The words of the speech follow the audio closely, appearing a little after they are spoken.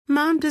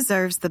Mom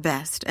deserves the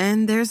best,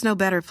 and there's no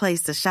better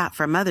place to shop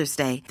for Mother's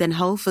Day than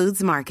Whole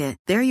Foods Market.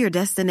 They're your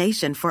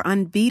destination for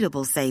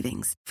unbeatable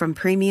savings, from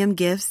premium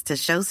gifts to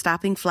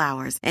show-stopping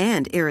flowers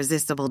and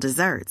irresistible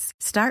desserts.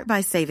 Start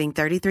by saving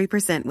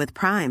 33% with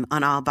Prime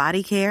on all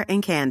body care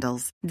and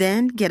candles.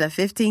 Then get a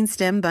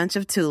 15-stem bunch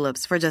of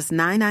tulips for just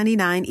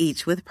 $9.99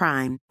 each with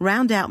Prime.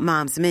 Round out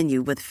Mom's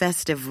menu with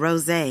festive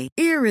rosé,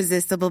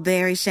 irresistible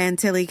berry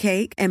chantilly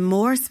cake, and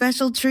more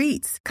special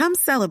treats. Come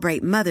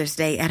celebrate Mother's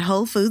Day at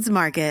Whole Foods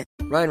Market.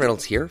 Ryan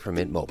Reynolds here from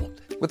Mint Mobile.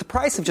 With the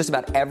price of just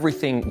about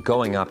everything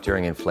going up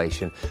during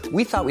inflation,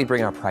 we thought we'd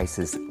bring our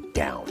prices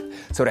down.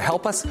 So to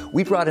help us,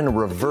 we brought in a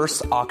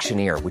reverse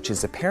auctioneer, which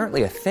is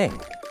apparently a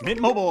thing. Mint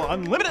Mobile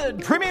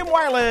Unlimited Premium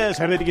Wireless.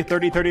 How to get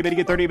 30, 30, bit to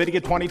get 30, bit to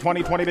get 20,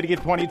 20, 20, bit to get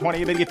 20,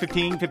 20, bit to get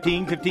 15,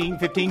 15, 15,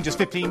 15, just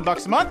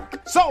 $15 a month?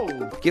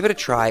 Sold! Give it a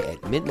try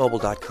at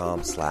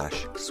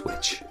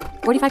mintmobile.com/switch.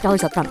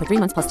 $45 up front for 3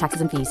 months plus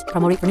taxes and fees.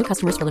 Promo rate for new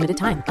customers for limited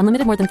time.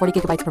 Unlimited more than 40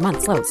 gigabytes per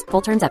month. Slows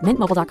full terms at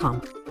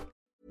mintmobile.com.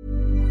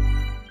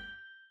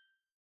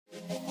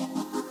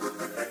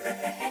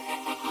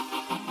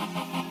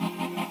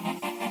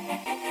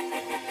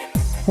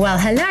 Well,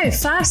 hello.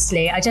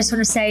 Firstly, I just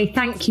want to say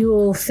thank you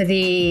all for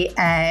the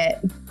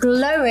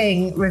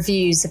glowing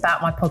reviews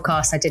about my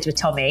podcast I did with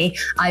Tommy.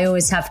 I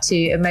always have to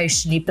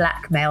emotionally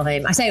blackmail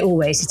him. I say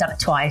always, he's done it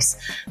twice,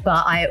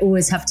 but I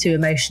always have to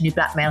emotionally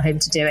blackmail him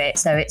to do it.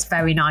 So it's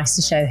very nice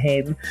to show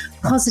him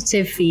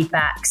positive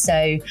feedback.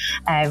 So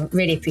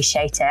really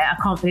appreciate it. I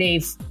can't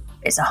believe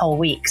it's a whole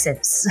week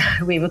since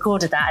we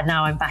recorded that and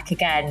now I'm back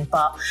again.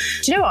 But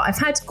do you know what? I've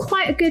had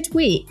quite a good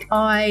week.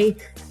 I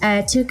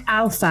took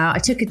Alpha out. I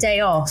took a day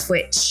off,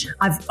 which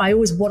I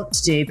always want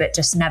to do, but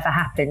just never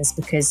happens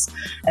because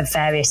of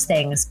various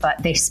things.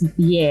 But this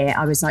year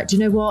I was like, do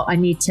you know what? I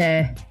need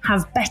to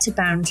have better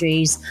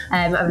boundaries.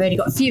 I've only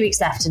got a few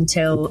weeks left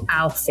until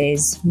Alf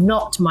is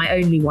not my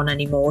only one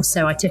anymore.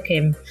 So I took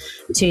him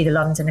to the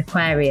London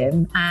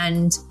Aquarium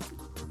and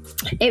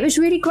it was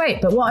really great.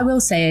 But what I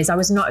will say is I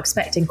was not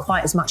expecting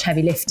quite as much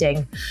heavy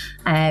lifting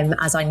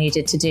as I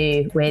needed to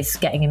do with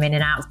getting him in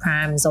and out of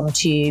prams, on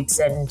tubes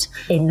and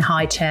in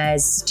high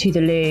chairs, to the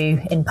loo,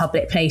 in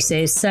public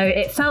places. So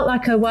it felt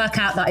like a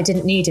workout that I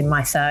didn't need in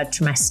my third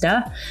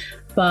trimester,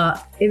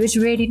 but it was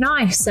really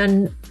nice.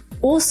 And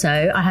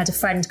also, I had a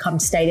friend come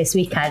to stay this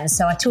weekend,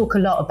 so I talk a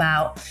lot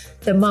about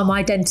the mum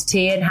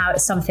identity and how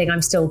it's something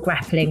I'm still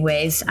grappling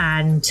with.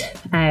 And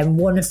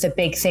one of the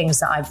big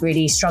things that I've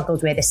really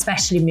struggled with,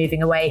 especially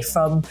moving away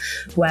from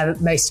where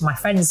most of my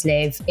friends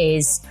live,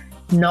 is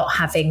not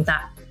having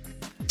that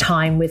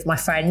time with my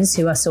friends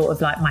who are sort of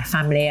like my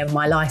family and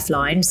my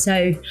lifeline.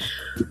 So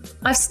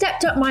I've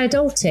stepped up my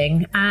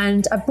adulting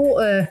and I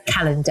bought a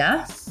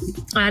calendar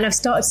and I've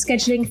started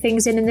scheduling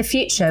things in the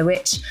future,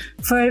 which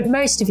for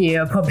most of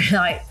you are probably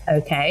like,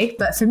 okay.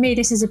 But for me,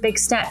 this is a big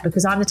step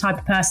because I'm the type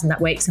of person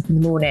that wakes up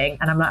in the morning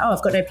and I'm like, oh,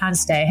 I've got no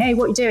plans today. Hey,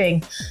 what are you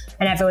doing?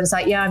 And everyone's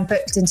like, yeah, I'm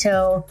booked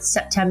until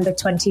September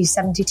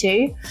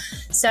 2072.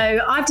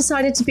 So I've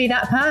decided to be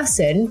that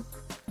person.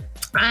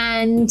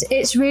 And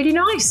it's really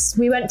nice.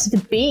 We went to the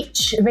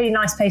beach, a really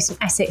nice place in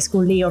Essex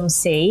called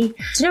Leigh-on-Sea. Do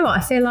you know what?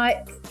 I feel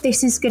like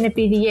this is going to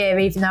be the year,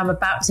 even though I'm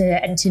about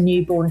to enter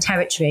newborn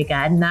territory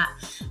again, that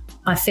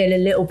I feel a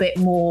little bit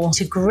more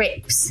to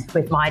grips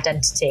with my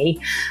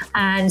identity.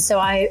 And so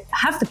I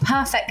have the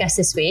perfect guest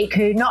this week,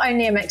 who not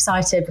only am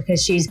excited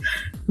because she's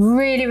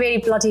really, really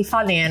bloody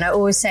funny. And I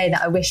always say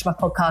that I wish my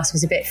podcast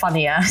was a bit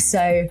funnier.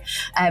 So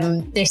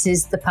this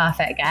is the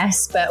perfect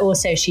guest, but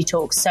also she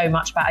talks so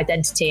much about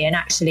identity, and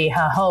actually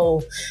her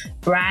whole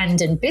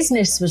brand and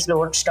business was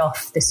launched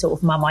off this sort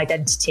of mum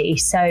identity.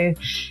 So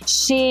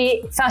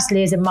she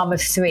firstly is a mum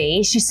of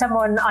 3. She's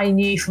someone I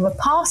knew from a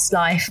past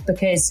life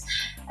because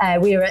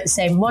we were at the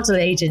same model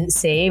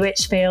agency,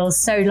 which feels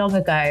so long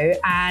ago.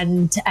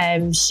 And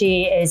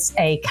she is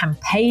a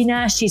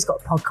campaigner. She's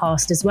got a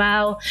podcast as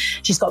well.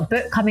 She's got a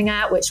book coming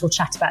out, which we'll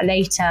chat about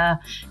later.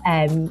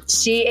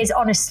 She is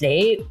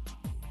honestly,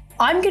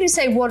 I'm going to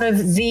say, one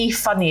of the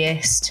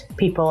funniest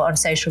people on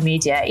social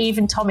media.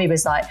 Even Tommy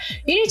was like,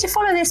 you need to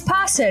follow this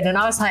person. And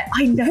I was like,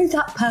 I know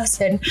that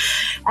person.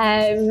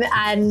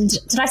 And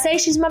did I say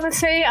she's mum of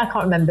 3? I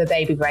can't remember,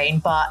 baby brain,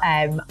 but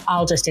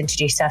I'll just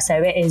introduce her. So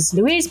it is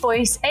Louise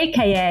Boyce,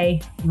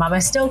 aka Mama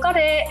Still Got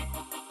It.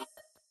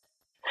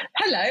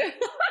 Hello.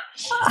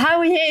 How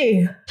are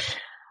you?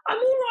 I'm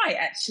all right,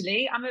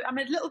 actually. I'm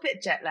a little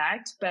bit jet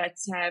lagged, but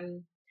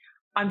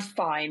I'm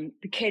fine.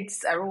 The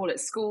kids are all at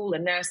school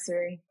and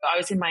nursery. I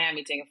was in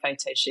Miami doing a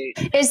photo shoot.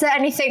 Is there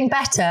anything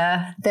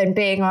better than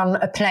being on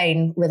a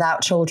plane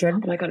without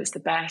children? Oh my God, it's the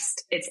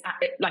best. It's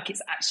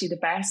actually the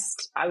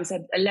best. I was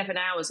at 11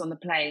 hours on the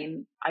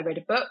plane. I read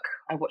a book.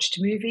 I watched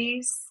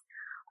movies.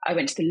 I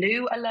went to the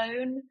loo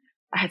alone.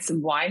 I had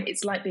some wine.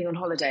 It's like being on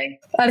holiday.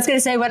 I was going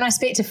to say, when I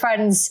speak to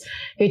friends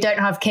who don't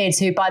have kids,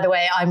 who, by the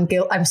way, I'm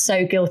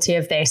so guilty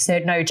of this, so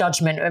no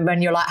judgment. And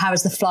when you're like, how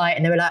was the flight?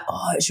 And they were like,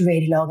 oh, it's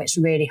really long. It's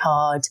really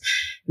hard.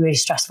 really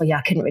stressful. Yeah,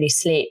 I couldn't really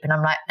sleep. And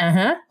I'm like,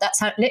 that's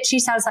how it literally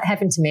sounds like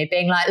heaven to me,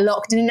 being like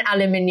locked in an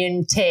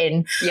aluminium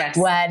tin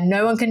where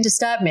no one can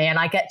disturb me and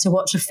I get to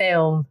watch a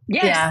film.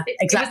 Yes, yeah,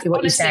 exactly what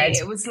honestly, you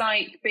said. It was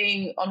like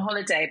being on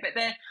holiday,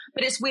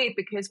 but it's weird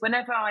because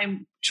whenever I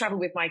travel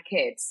with my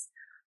kids,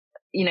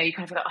 you know, you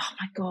kind of like, oh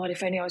my God,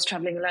 if only I was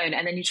traveling alone.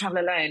 And then you travel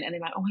alone and they're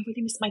like, oh, I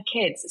really miss my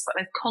kids. It's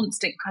like a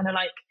constant kind of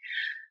like,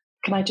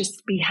 can I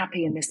just be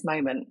happy in this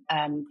moment?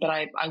 But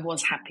I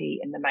was happy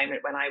in the moment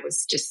when I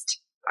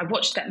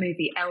watched that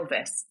movie,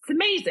 Elvis. It's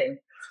amazing.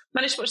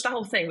 Managed to watch the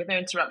whole thing with no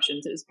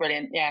interruptions. It was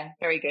brilliant. Yeah,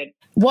 very good.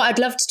 What I'd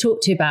love to talk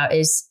to you about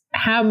is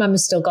how Mama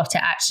Still Got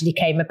It actually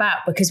came about,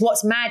 because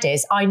what's mad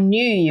is I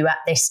knew you at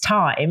this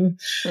time.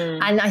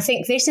 And I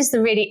think this is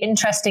the really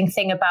interesting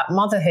thing about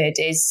motherhood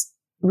is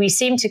we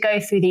seem to go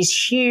through these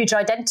huge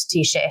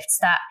identity shifts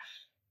that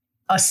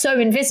are so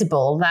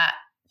invisible that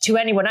to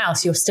anyone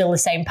else, you're still the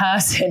same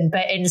person.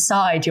 But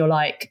inside, you're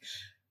like,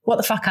 what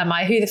the fuck am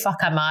I? Who the fuck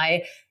am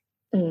I?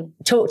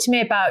 Talk to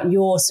me about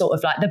your sort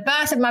of like the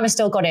birth of Mama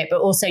Still Got It, but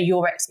also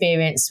your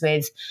experience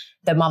with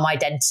the mum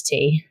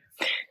identity.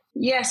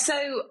 Yeah. So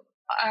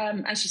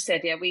as you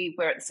said, we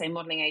were at the same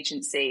modelling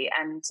agency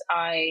and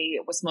I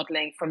was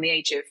modelling from the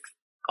age of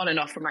on and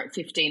off from like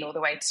 15 all the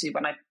way to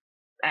when I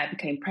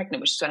became pregnant,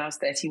 which is when I was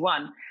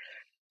 31.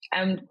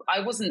 And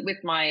I wasn't with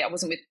my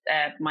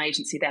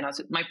agency then. I was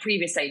with my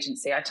previous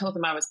agency. I told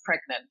them I was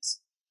pregnant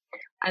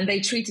and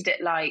they treated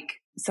it like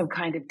some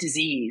kind of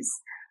disease.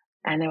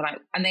 And they were like,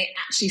 and they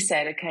actually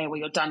said, okay, well,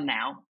 you're done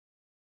now.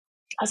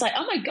 I was like,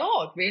 oh my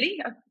God, really?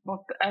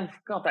 Oh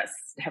God, that's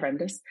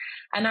horrendous.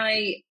 And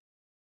I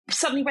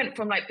suddenly went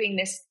from like being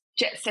this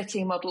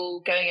jet-setting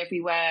model, going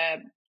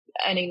everywhere,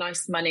 earning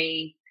nice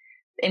money,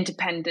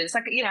 independence.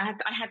 Like, you know,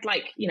 I had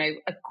like, you know,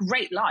 a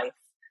great life,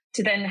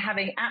 to then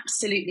having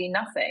absolutely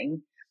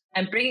nothing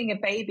and bringing a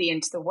baby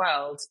into the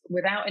world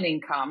without an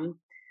income,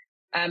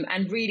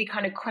 and really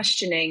kind of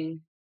questioning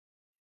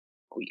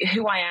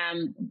who I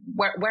am,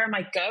 where am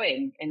I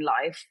going in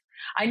life?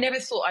 I never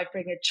thought I'd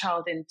bring a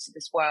child into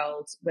this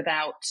world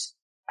without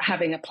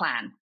having a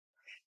plan,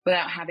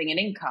 without having an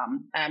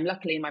income.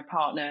 Luckily, my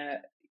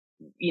partner,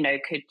 you know,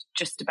 could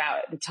just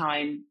about at the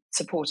time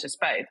support us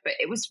both, but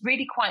it was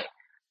really quite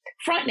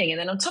frightening. And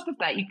then on top of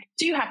that, you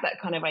do have that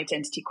kind of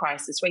identity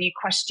crisis where you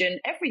question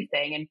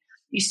everything and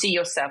you see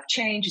yourself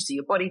change, you see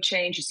your body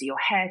change, you see your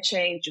hair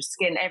change, your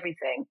skin,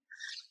 everything.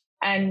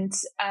 And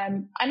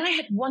I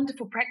had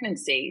wonderful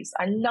pregnancies.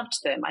 I loved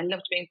them. I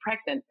loved being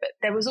pregnant, but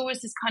there was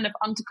always this kind of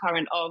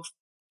undercurrent of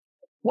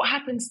what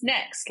happens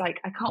next? Like,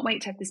 I can't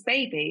wait to have this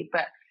baby,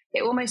 but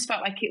it almost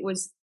felt like it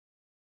was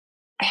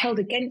held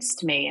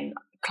against me and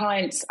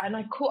clients. And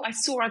I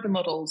saw other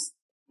models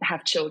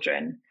have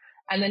children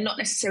and then not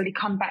necessarily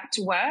come back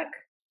to work.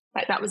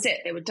 Like that was it.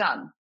 They were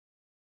done.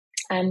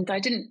 And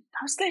I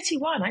was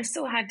 31. I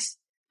still had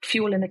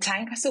fuel in the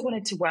tank. I still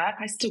wanted to work.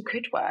 I still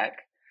could work.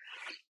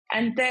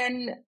 And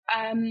then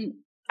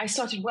I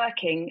started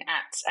working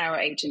at our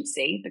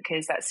agency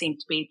because that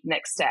seemed to be the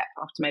next step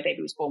after my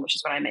baby was born, which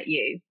is when I met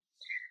you.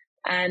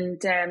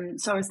 And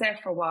so I was there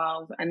for a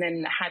while and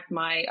then had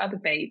my other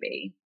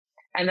baby.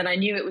 And then I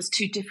knew it was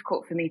too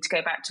difficult for me to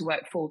go back to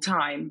work full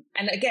time.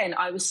 And again,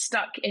 I was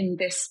stuck in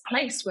this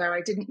place where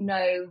I didn't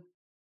know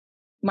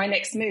my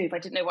next move. I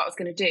didn't know what I was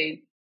going to do.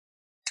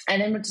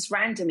 And then just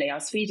randomly, I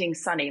was feeding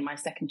Sonny, my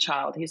second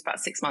child. He was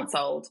about 6 months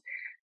old.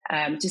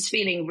 Just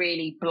feeling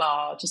really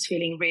blah, just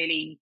feeling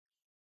really,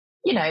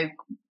 you know,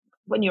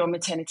 when you're on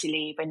maternity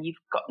leave and you've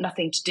got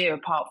nothing to do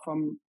apart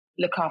from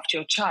look after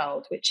your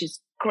child, which is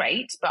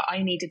great, but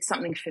I needed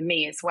something for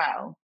me as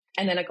well.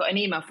 And then I got an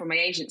email from my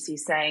agency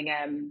saying,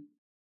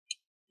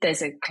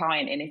 there's a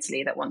client in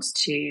Italy that wants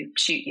to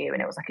shoot you.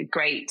 And it was like a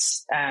great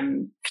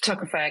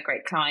photographer, a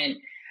great client.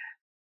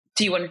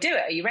 Do you want to do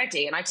it? Are you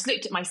ready? And I just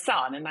looked at my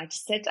son and I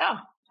just said, oh,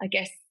 I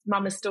guess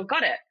Mama's still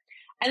got it.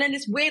 And then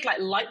this weird like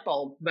light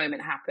bulb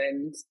moment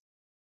happened.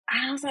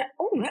 And I was like,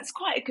 oh, that's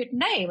quite a good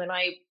name. And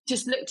I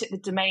just looked at the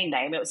domain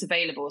name. It was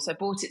available. So I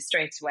bought it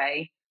straight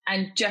away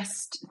and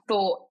just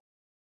thought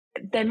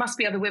there must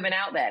be other women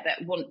out there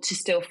that want to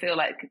still feel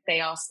like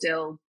they are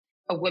still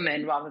a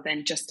woman rather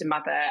than just a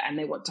mother, and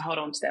they want to hold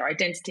on to their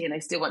identity and they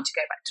still want to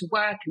go back to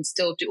work and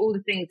still do all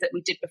the things that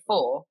we did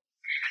before.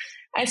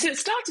 And so it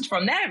started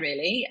from there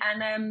really.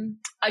 And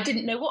I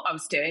didn't know what I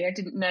was doing. I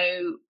didn't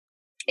know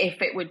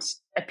if it would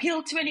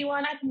appeal to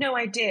anyone. I had no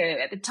idea.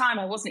 At the time,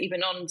 I wasn't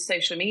even on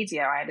social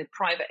media. I had a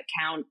private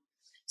account.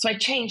 So I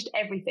changed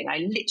everything. I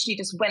literally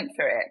just went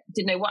for it.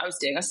 Didn't know what I was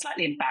doing. I was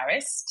slightly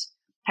embarrassed.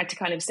 Had to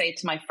kind of say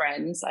to my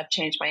friends, I've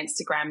changed my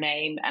Instagram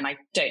name and I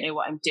don't know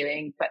what I'm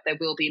doing, but there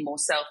will be more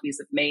selfies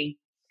of me,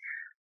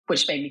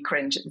 which made me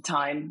cringe at the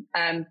time.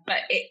 But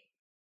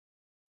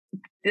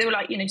they were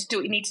like, you know, to do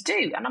what you need to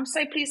do. And I'm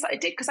so pleased that I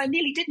did, because I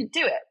nearly didn't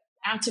do it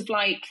out of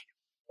like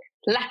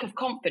lack of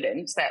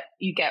confidence that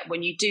you get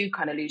when you do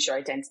kind of lose your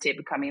identity of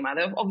becoming a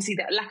mother. Obviously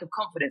that lack of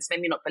confidence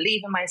made me not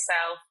believe in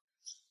myself.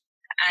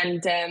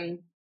 And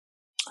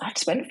I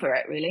just went for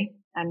it really.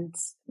 And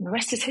the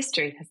rest is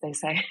history, as they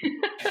say.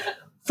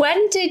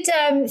 When did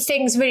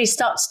things really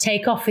start to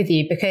take off with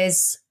you?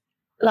 Because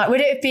like,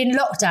 would it have been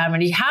lockdown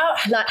really?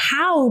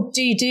 How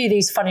do you do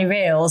these funny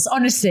reels?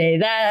 Honestly,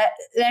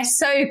 they're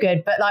so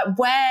good. But like,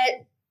 where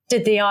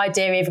did the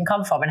idea even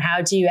come from, and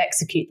how do you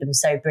execute them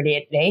so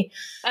brilliantly?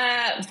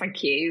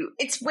 Thank you.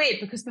 It's weird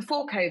because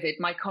before COVID,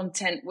 my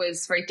content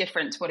was very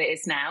different to what it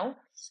is now.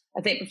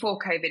 I think before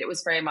COVID, it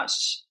was very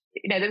much,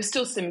 there was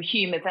still some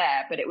humour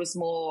there, but it was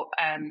more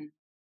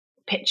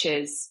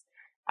pictures.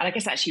 And I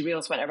guess actually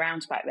reels went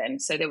around back then.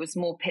 So there was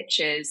more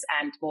pictures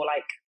and more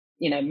like,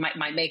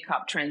 my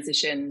makeup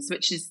transitions,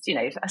 which is,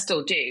 I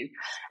still do.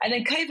 And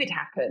then COVID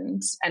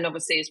happened. And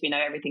obviously, as we know,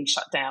 everything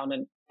shut down.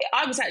 And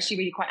I was actually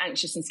really quite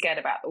anxious and scared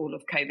about all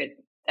of COVID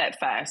at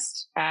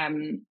first.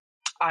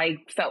 I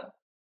felt,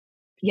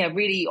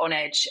 really on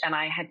edge, and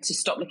I had to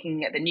stop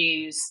looking at the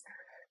news.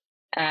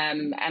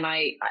 And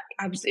I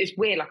was, it was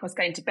weird. Like I was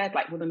going to bed,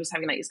 like when I was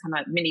having like these kind of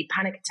like mini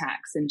panic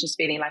attacks and just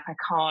feeling like I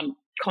can't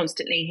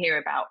constantly hear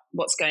about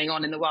what's going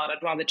on in the world.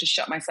 I'd rather just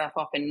shut myself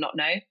off and not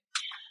know.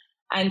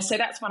 And so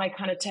that's when I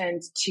kind of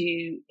turned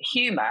to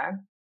humor.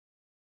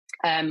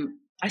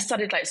 I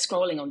started like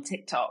scrolling on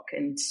TikTok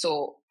and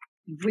saw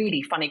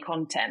really funny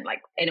content,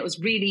 and it was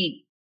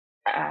really,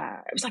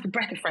 it was like a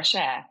breath of fresh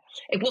air.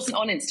 It wasn't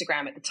on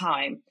Instagram at the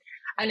time.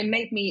 And it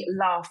made me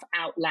laugh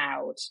out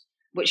loud,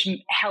 which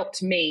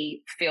helped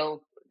me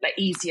feel like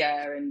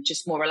easier and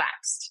just more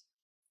relaxed.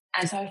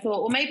 And so I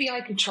thought, well, maybe I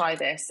could try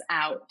this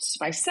out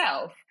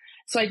myself.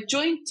 So I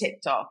joined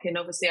TikTok, and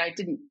obviously I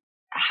didn't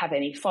have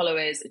any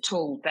followers at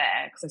all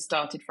there because I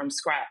started from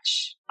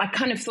scratch. I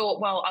kind of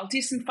thought, well, I'll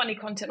do some funny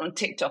content on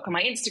TikTok and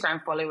my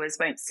Instagram followers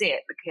won't see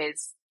it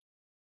because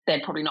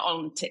they're probably not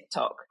on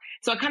TikTok.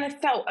 So I kind of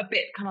felt a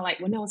bit kind of like,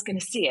 well, no one's going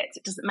to see it.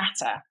 It doesn't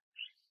matter.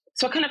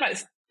 So I kind of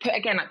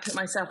put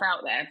myself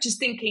out there just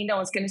thinking no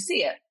one's going to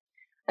see it.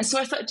 And so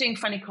I started doing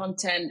funny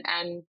content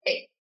and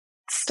it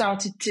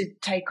started to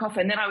take off.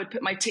 And then I would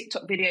put my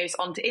TikTok videos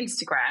onto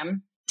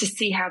Instagram to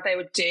see how they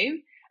would do.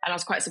 And I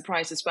was quite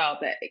surprised as well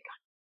that it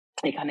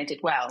kind of did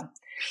well.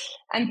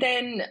 And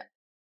then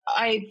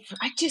I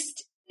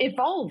just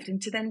evolved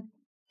into then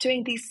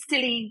doing these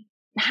silly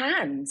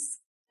hands,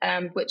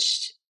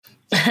 which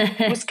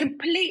was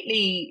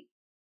completely,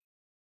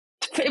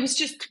 it was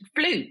just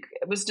fluke.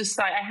 It was just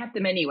like, I had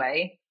them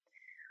anyway,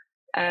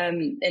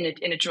 in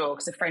a drawer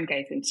because a friend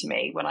gave them to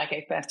me when I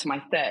gave birth to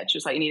my third. She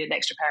was like, you need an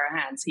extra pair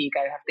of hands. Here you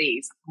go, have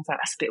these. I was like,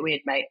 that's a bit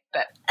weird, mate.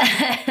 But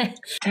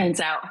turns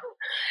out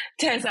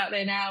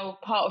they're now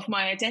part of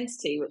my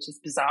identity, which is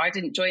bizarre. I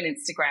didn't join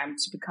Instagram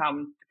to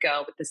become the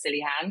girl with the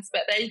silly hands,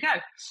 but there you go.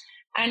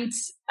 And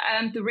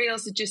the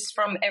reels are just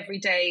from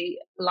everyday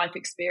life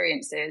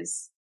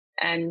experiences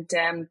and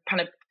kind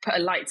of put a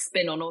light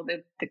spin on all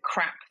the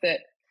crap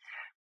that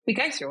we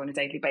go through on a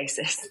daily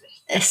basis.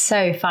 It's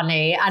so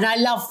funny. And I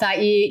love that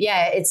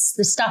it's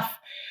the stuff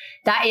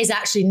that is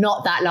actually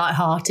not that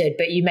lighthearted,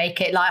 but you make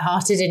it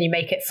lighthearted and you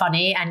make it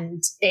funny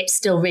and it's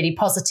still really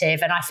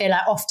positive. And I feel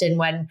like often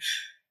when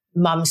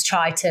mums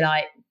try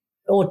to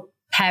or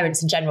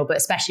parents in general, but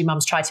especially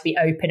mums try to be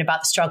open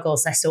about the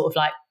struggles, they're sort of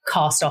like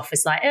cast off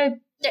as like, oh,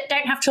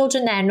 don't have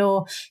children then,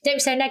 or don't be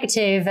so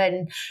negative.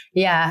 And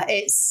yeah,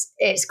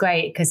 it's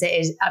great because it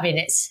is, I mean,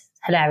 it's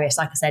hilarious.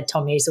 Like I said,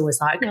 Tommy is always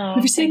like,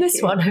 have you seen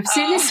this one? I've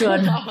seen this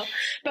one.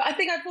 But I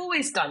think I've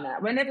always done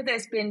that. Whenever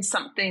there's been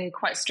something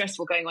quite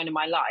stressful going on in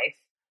my life,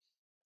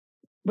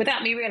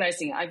 without me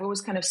realizing it, I've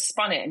always kind of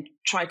spun it and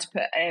tried to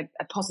put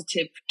a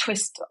positive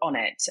twist on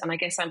it. And I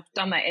guess I've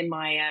done that in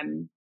my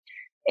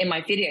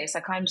videos.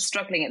 Like I'm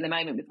struggling at the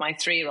moment with my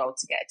 3-year-old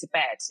to get her to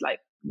bed. Like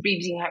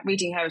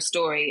reading her a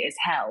story is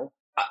hell.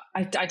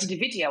 I did a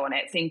video on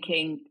it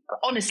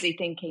honestly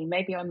thinking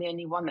maybe I'm the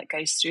only one that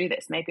goes through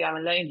this. Maybe I'm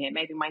alone here.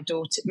 Maybe my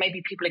daughter,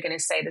 maybe people are going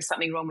to say there's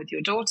something wrong with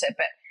your daughter.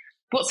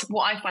 But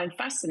what I find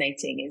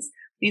fascinating is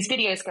these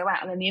videos go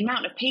out and then the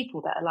amount of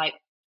people that are like,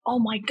 oh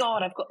my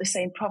God, I've got the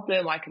same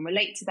problem. I can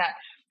relate to that.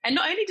 And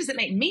not only does it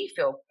make me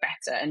feel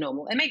better and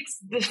normal, it makes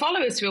the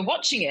followers who are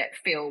watching it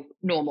feel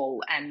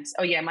normal. And,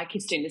 oh yeah, my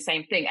kid's doing the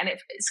same thing. And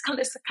it's kind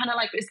of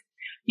like this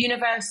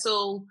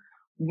universal,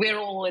 we're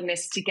all in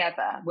this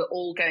together. We're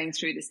all going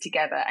through this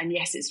together. And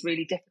yes, it's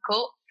really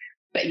difficult,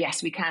 but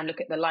yes, we can look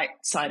at the light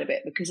side of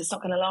it because it's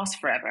not going to last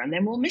forever and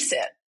then we'll miss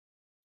it,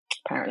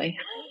 apparently.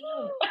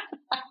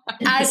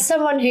 As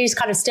someone who's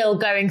kind of still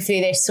going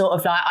through this sort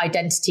of like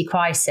identity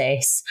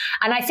crisis,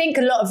 and I think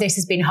a lot of this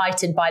has been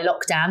heightened by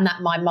lockdown,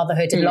 that my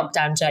motherhood and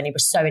lockdown journey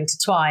was so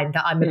intertwined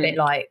that I'm a bit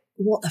like,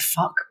 what the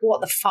fuck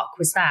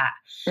was that?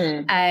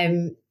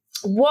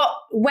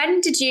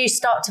 When did you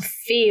start to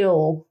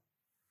feel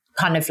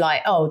kind of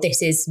like, oh,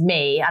 this is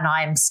me and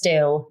I'm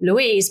still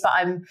Louise, but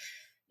I'm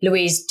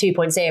Louise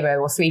 2.0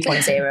 or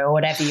 3.0 or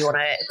whatever you want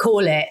to call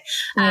it.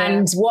 Yeah.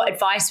 And what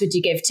advice would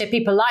you give to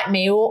people like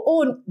me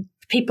or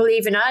people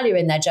even earlier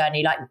in their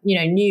journey, like,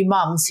 new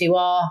mums who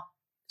are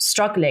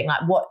struggling?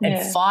 Like what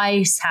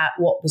advice,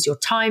 what was your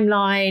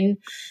timeline?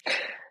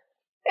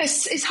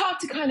 It's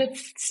hard to kind of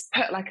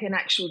put like an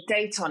actual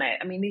date on it.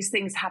 I mean, these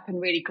things happen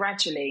really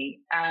gradually.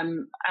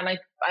 And I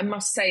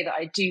must say that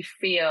I do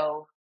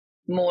feel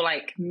more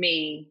like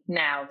me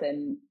now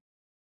than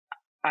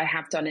I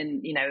have done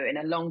in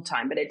a long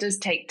time. But it does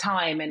take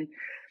time, and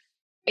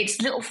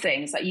it's little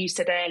things like you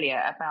said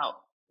earlier about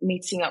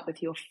meeting up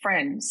with your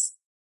friends,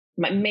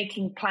 like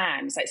making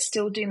plans, like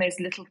still doing those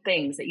little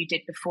things that you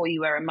did before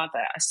you were a mother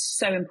are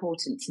so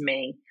important to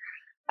me.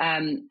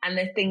 And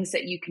they're things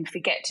that you can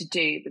forget to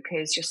do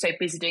because you're so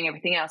busy doing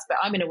everything else. But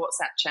I'm in a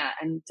WhatsApp chat,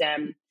 and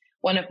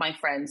one of my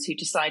friends who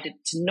decided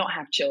to not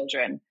have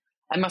children,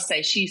 I must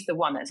say she's the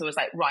one that's always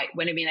like, right,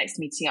 when are we next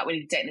meeting up? We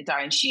need a date in the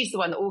diary. And she's the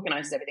one that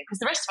organises everything, because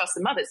the rest of us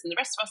are mothers, and the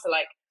rest of us are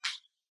like,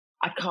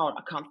 I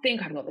can't think,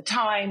 I haven't got the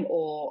time,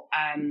 or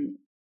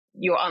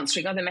you're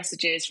answering other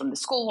messages from the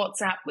school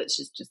WhatsApp, which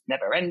is just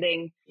never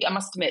ending. I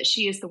must admit,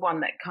 she is the one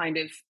that kind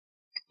of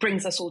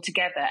brings us all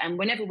together. And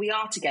whenever we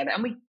are together,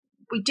 and we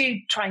do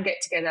try and get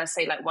together,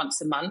 say like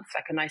once a month,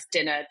 like a nice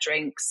dinner,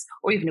 drinks,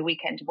 or even a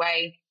weekend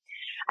away.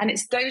 And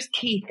it's those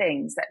key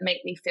things that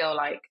make me feel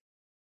like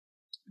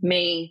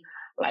me,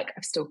 like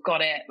I've still got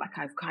it, like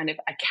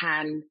I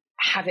can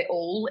have it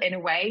all in a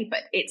way, but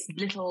it's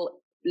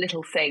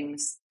little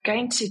things.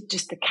 Going to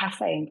just the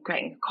cafe and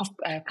getting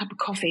a cup of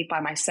coffee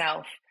by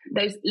myself,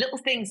 those little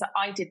things that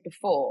I did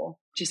before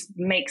just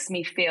makes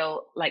me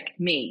feel like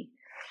me.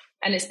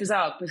 And it's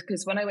bizarre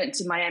because when I went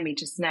to Miami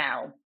just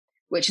now,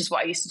 which is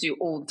what I used to do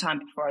all the time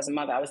before I was a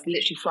mother, I was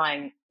literally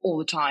flying all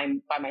the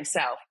time by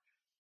myself.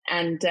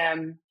 And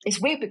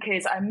it's weird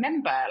because I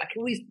remember like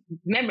all these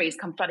memories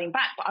come flooding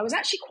back, but I was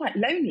actually quite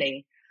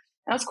lonely.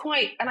 I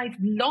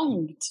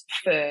longed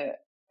for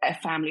a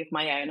family of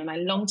my own, and I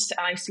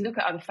used to look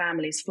at other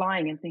families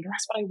flying and think,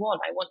 that's what I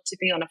want. I want to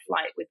be on a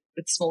flight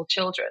with small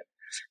children.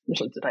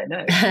 Little did I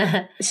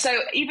know. So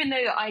even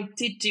though I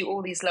did do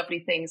all these lovely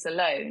things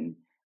alone,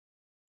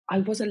 I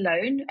was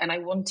alone, and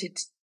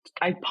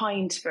I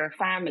pined for a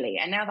family.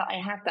 And now that I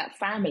have that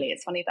family,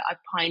 it's funny that I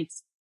pined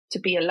to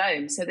be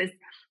alone. So there's,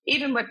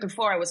 even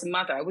before I was a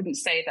mother, I wouldn't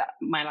say that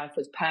my life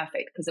was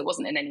perfect, because it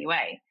wasn't in any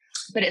way.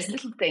 But it's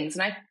little things.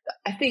 And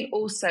I think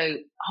also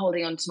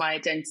holding on to my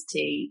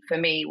identity for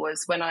me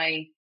was when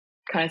I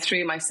kind of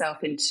threw myself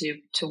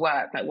into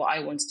work, like what I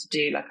wanted to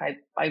do. Like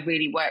I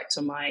really worked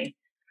on my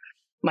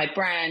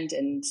brand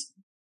and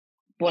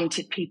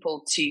wanted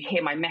people to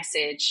hear my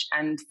message.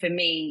 And for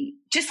me,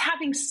 just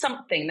having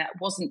something that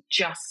wasn't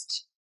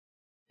just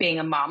being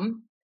a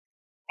mum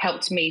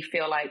helped me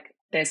feel like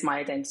there's my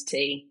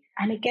identity.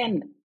 And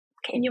again,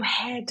 getting your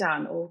hair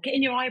done or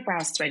getting your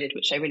eyebrows threaded,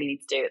 which I really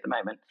need to do at the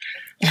moment,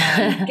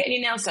 getting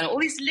your nails done, all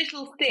these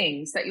little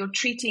things that you're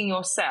treating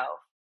yourself.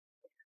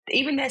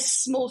 Even there's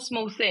small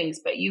things,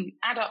 but you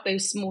add up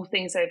those small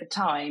things over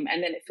time,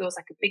 and then it feels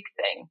like a big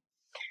thing.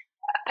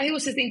 I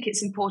also think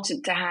it's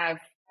important to have,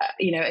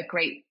 a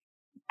great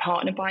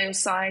partner by your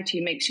side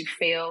who makes you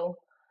feel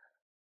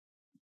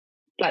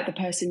like the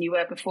person you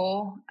were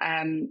before.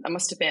 I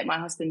must admit, my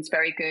husband's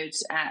very good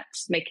at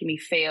making me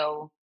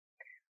feel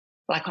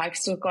like I've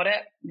still got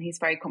it. He's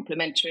very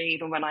complimentary,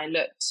 even when I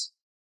looked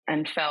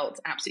and felt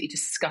absolutely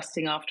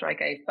disgusting after I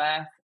gave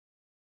birth.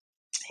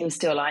 He was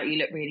still like, you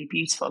look really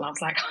beautiful. And I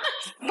was like,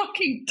 I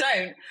fucking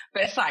don't,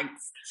 but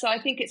thanks. So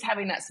I think it's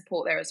having that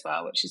support there as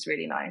well, which is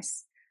really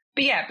nice.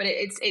 But yeah, but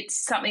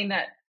it's something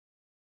that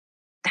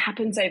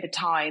happens over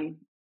time.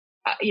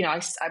 I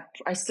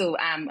still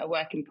am a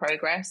work in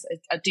progress.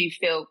 I do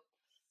feel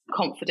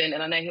confident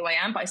and I know who I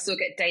am, but I still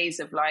get days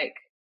of like,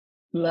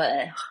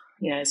 bleh,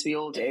 as we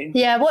all do.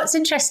 Yeah, what's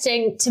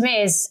interesting to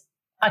me is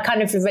I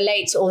kind of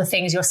relate to all the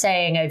things you're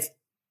saying of,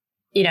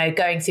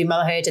 going through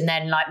motherhood and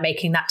then like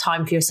making that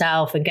time for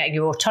yourself and getting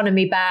your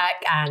autonomy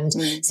back and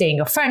seeing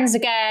your friends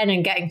again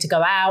and getting to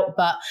go out.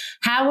 But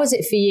how was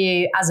it for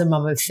you as a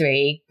mum of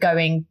three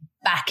going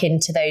back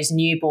into those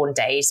newborn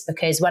days?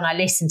 Because when I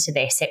listen to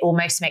this, it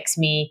almost makes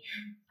me,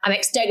 don't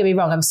get me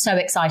wrong, I'm so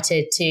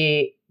excited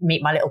to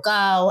meet my little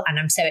girl and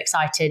I'm so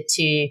excited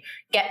to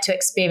get to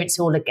experience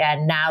it all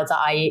again now that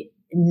I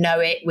know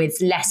it with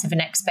less of an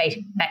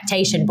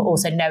expectation, but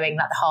also knowing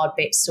that the hard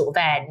bits sort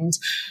of end.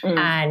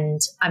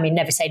 And I mean,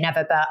 never say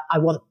never, but I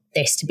want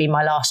this to be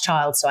my last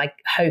child. So I'm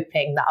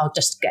hoping that I'll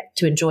just get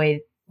to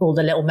enjoy all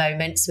the little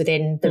moments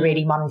within the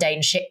really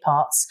mundane shit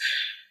parts.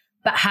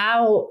 But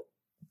how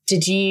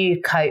did you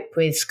cope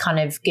with kind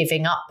of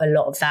giving up a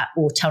lot of that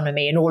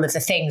autonomy and all of the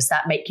things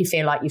that make you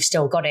feel like you've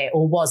still got it?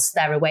 Or was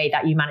there a way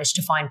that you managed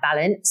to find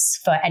balance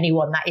for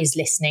anyone that is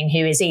listening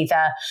who is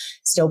either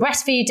still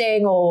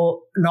breastfeeding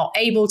or not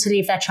able to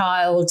leave their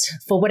child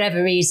for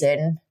whatever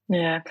reason?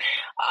 Yeah,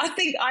 I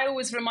think I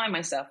always remind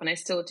myself, and I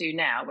still do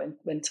now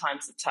when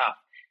times are tough,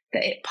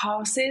 that it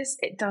passes,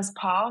 it does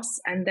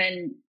pass, and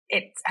then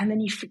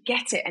you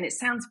forget it. And it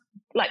sounds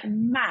like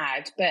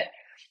mad, but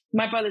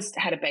my brother's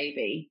had a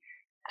baby.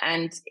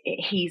 And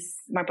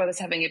my brother's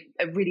having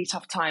a really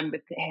tough time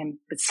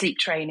with sleep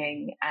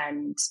training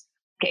and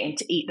getting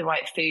to eat the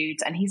right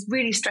foods. And he's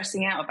really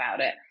stressing out about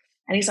it.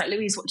 And he's like,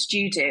 Louise, what did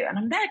you do? And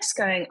I'm there just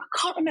going, I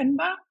can't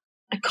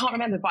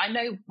remember. But I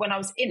know when I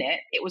was in it,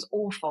 it was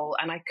awful.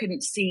 And I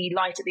couldn't see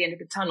light at the end of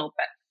the tunnel.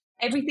 But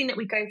everything that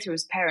we go through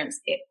as parents,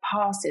 it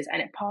passes,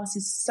 and it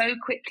passes so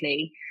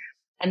quickly.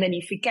 And then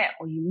you forget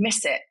or you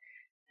miss it.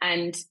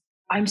 And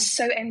I'm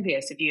so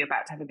envious of you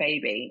about to have a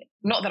baby.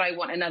 Not that I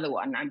want another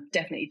one. I'm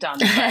definitely done.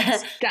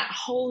 But that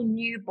whole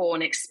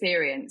newborn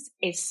experience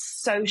is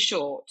so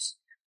short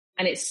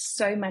and it's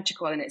so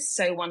magical and it's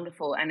so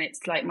wonderful. And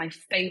it's like my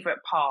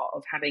favorite part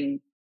of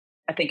having,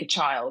 I think, a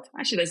child.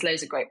 Actually, there's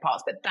loads of great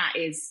parts, but that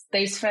is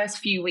those first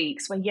few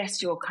weeks where,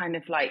 yes, you're kind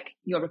of like,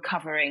 you're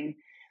recovering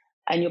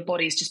and your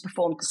body's just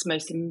performed this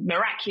most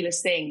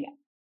miraculous thing.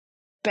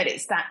 But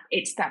it's that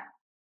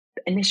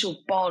initial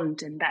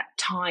bond and that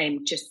time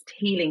just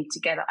healing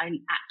together.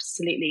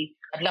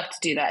 I'd love to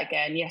do that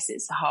again. Yes,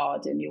 it's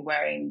hard and you're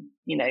wearing,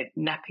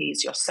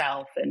 nappies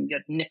yourself and your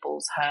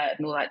nipples hurt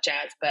and all that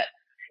jazz, but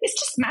it's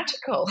just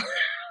magical.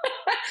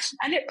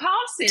 And it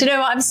passes. Do you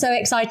know what I'm so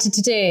excited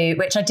to do,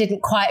 which I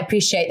didn't quite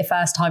appreciate the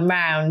first time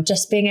round,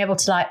 just being able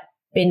to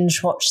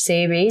binge watch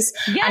series.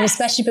 Yes. And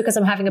especially because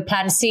I'm having a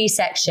planned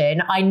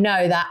C-section, I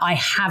know that I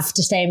have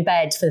to stay in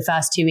bed for the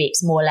first 2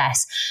 weeks, more or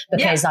less,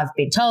 because I've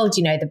been told,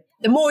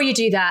 the more you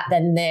do that,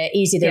 then the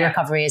easier the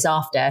recovery is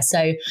after.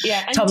 So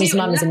Tommy's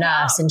mum is a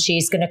nurse and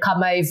she's going to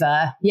come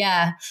over.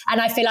 Yeah.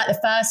 And I feel like the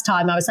first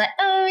time I was like,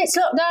 oh, it's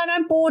lockdown,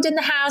 I'm bored in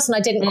the house. And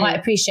I didn't quite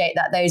appreciate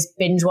that those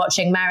binge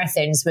watching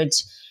marathons would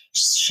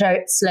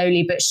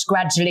slowly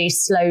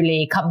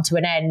come to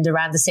an end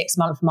around the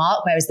 6-month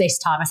mark. Whereas this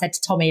time I said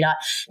to Tommy,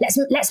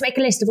 let's make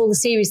a list of all the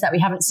series that we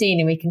haven't seen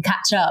and we can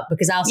catch up,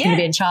 because Al's going to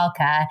be in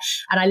childcare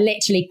and I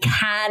literally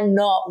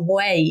cannot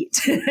wait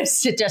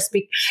to just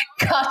be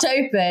cut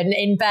open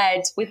in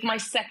bed. With my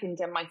second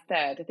and my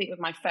third, I think with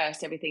my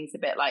first everything's a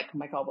bit like, oh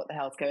my God, what the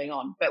hell's going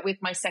on? But with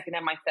my second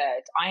and my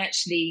third, I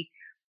actually,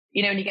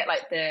 when you get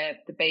the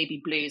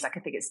baby blues, I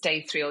think it's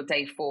day 3 or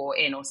day 4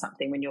 in or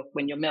something, when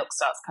your milk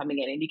starts coming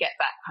in and you get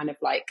that kind of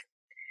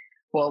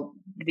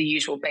the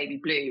usual baby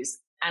blues.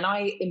 And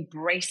I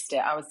embraced it.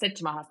 I said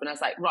to my husband, I was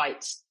like,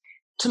 right,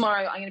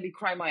 tomorrow I'm going to be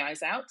crying my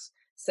eyes out.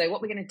 So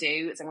what we're going to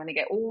do is I'm going to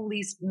get all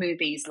these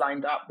movies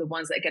lined up, the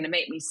ones that are going to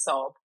make me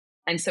sob.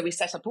 And so we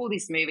set up all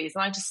these movies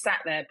and I just sat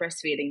there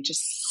breastfeeding,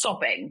 just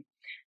sobbing.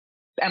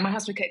 And my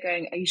husband kept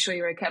going, are you sure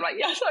you're okay? I'm like,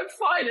 yes, I'm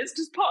fine. It's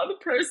just part of the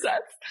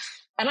process.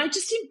 And I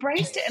just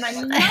embraced it and I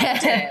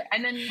loved it.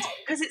 And then,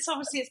 because it's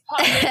part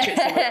of nature,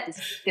 it's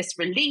this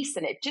release,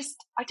 and it just,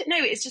 I don't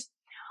know,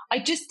 I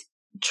just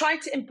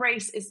tried to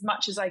embrace as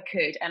much as I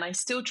could. And I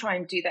still try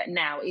and do that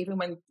now, even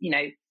when,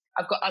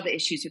 I've got other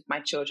issues with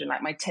my children,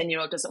 like my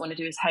 10-year-old doesn't want to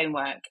do his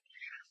homework,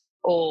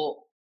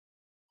 or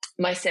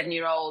my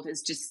 7-year-old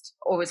is just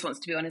always wants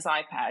to be on his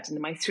iPad, and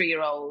my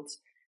 3-year-old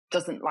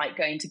doesn't like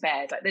going to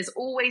bed. There's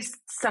always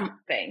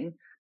something,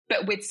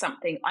 but with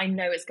something, I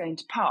know it's going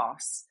to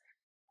pass.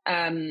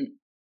 And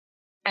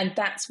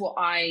that's what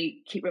I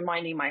keep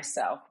reminding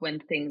myself when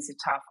things are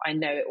tough. I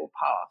know it will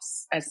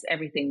pass, as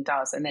everything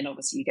does. And then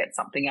obviously you get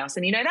something else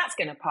and that's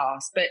going to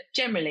pass. But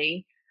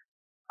generally,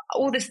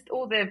 all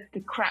the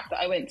crap that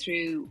I went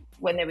through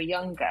when they were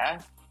younger,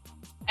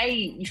 A,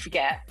 you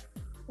forget,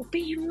 or B,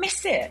 you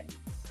miss it.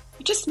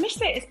 You just miss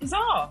it. It's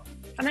bizarre.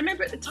 And I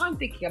remember at the time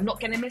thinking, I'm not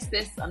going to miss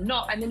this. I'm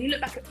not. And then you look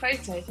back at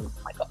photos and, oh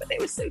my God, but they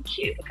were so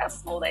cute. Look how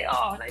small they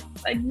are. And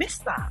I miss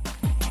that.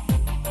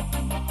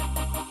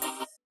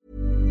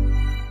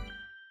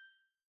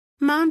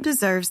 Mom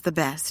deserves the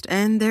best,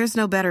 and there's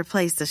no better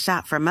place to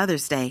shop for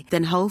Mother's Day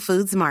than Whole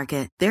Foods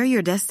Market. They're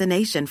your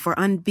destination for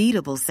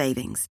unbeatable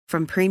savings,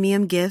 from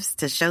premium gifts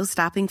to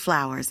show-stopping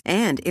flowers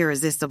and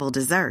irresistible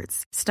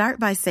desserts. Start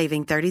by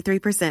saving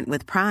 33%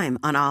 with Prime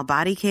on all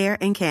body care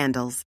and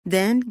candles.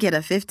 Then get a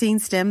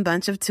 15-stem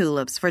bunch of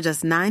tulips for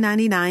just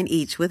 $9.99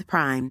 each with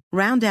Prime.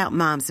 Round out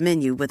Mom's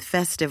menu with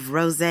festive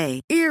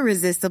rosé,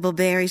 irresistible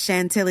berry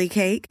chantilly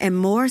cake, and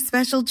more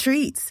special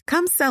treats.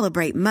 Come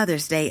celebrate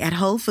Mother's Day at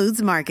Whole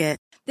Foods Market.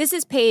 This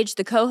is Paige,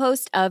 the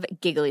co-host of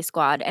Giggly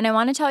Squad, and I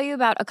want to tell you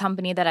about a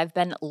company that I've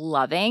been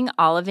loving,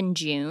 Olive &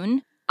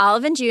 June.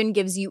 Olive & June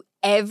gives you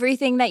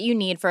everything that you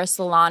need for a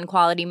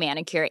salon-quality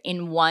manicure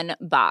in one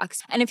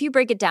box. And if you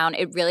break it down,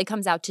 it really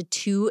comes out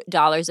to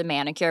 $2 a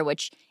manicure,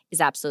 which is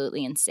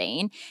absolutely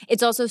insane.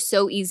 It's also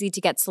so easy to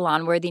get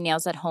salon-worthy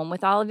nails at home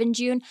with Olive &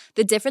 June.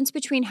 The difference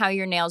between how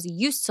your nails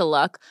used to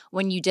look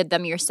when you did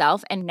them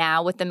yourself and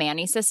now with the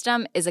Mani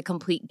system is a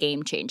complete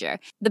game changer.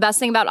 The best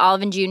thing about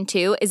Olive & June,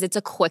 too, is it's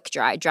a quick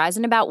dry. Dries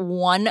in about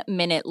 1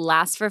 minute,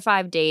 lasts for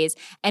 5 days,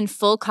 and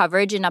full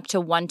coverage in up to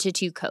 1 to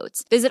 2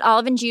 coats. Visit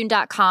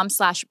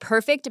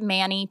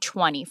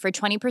oliveandjune.com/perfectmani20 for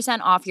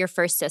 20% off your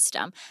first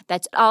system.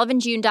 That's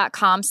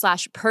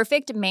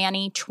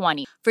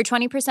oliveandjune.com/perfectmani20 for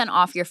 20%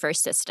 off your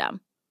first system.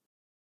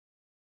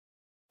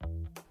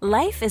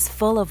 Life is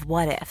full of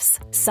what-ifs.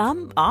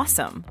 Some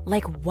awesome,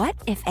 like what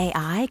if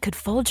AI could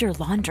fold your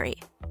laundry?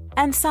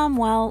 And some,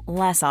 well,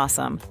 less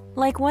awesome,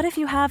 like what if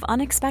you have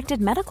unexpected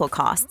medical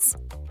costs?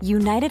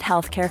 United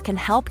Healthcare can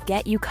help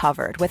get you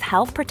covered with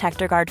Health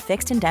Protector Guard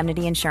fixed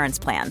indemnity insurance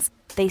plans.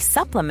 They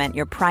supplement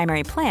your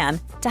primary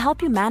plan to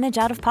help you manage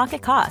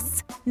out-of-pocket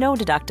costs. No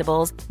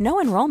deductibles, no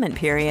enrollment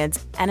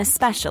periods, and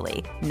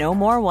especially no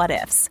more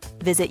what-ifs.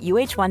 Visit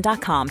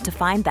uh1.com to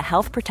find the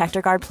Health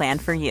Protector Guard plan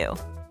for you.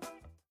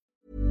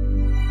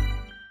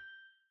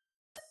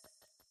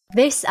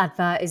 This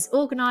advert is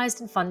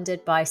organised and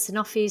funded by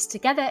Sanofi's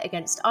Together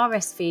Against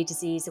RSV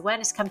Disease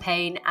Awareness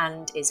campaign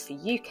and is for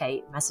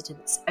UK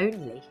residents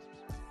only.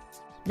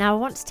 Now, I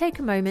want to take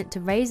a moment to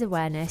raise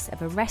awareness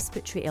of a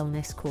respiratory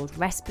illness called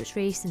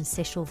respiratory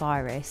syncytial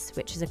virus,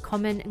 which is a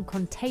common and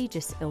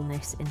contagious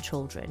illness in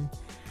children.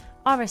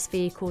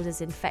 RSV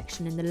causes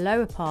infection in the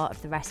lower part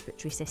of the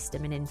respiratory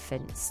system in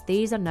infants.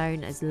 These are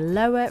known as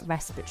lower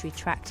respiratory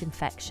tract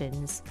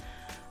infections.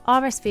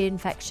 RSV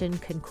infection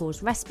can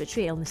cause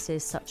respiratory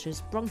illnesses such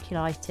as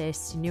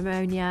bronchiolitis,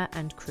 pneumonia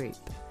and croup.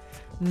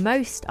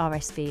 Most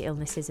RSV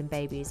illnesses in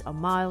babies are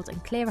mild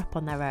and clear up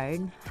on their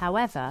own.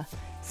 However,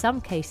 some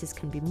cases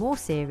can be more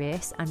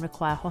serious and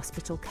require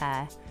hospital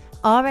care.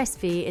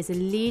 RSV is a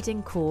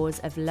leading cause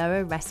of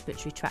lower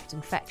respiratory tract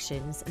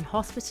infections and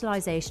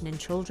hospitalisation in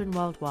children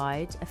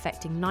worldwide,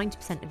 affecting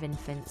 90% of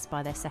infants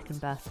by their second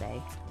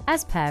birthday.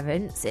 As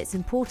parents, it's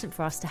important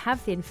for us to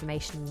have the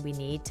information we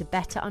need to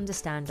better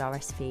understand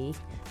RSV,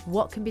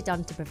 what can be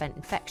done to prevent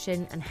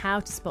infection, and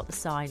how to spot the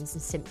signs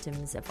and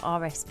symptoms of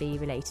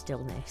RSV-related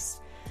illness.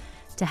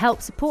 To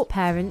help support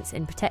parents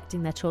in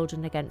protecting their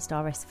children against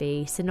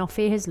RSV,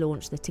 Sanofi has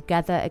launched the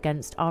Together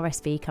Against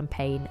RSV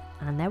campaign,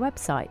 and their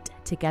website,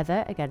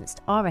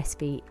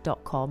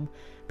 togetheragainstrsv.com,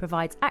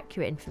 provides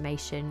accurate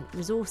information,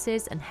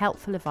 resources and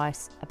helpful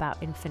advice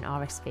about infant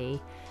RSV.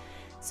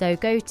 So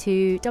go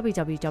to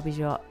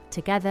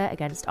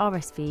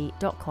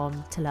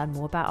www.togetheragainstrsv.com to learn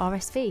more about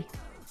RSV.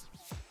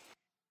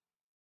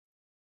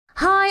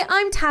 Hi,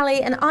 I'm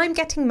Tally and I'm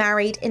getting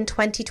married in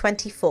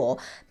 2024,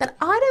 but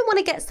I don't want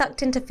to get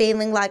sucked into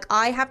feeling like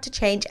I have to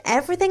change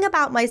everything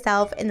about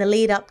myself in the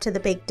lead up to the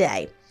big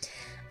day.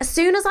 As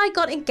soon as I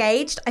got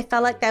engaged, I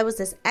felt like there was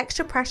this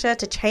extra pressure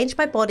to change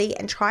my body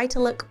and try to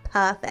look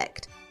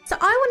perfect. So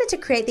I wanted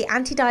to create the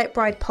Anti-Diet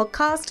Bride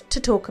podcast to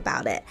talk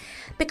about it,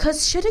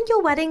 because shouldn't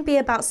your wedding be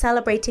about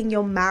celebrating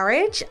your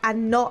marriage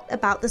and not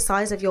about the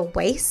size of your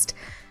waist?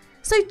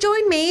 So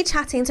join me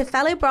chatting to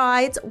fellow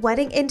brides,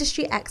 wedding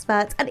industry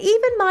experts, and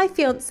even my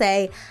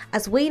fiancé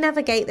as we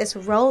navigate this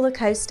roller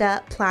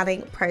coaster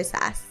planning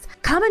process.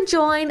 Come and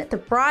join the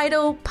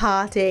bridal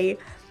party.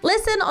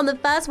 Listen on the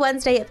first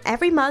Wednesday of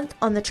every month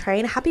on the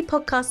Train Happy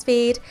podcast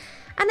feed,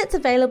 and it's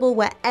available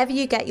wherever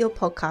you get your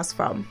podcasts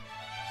from.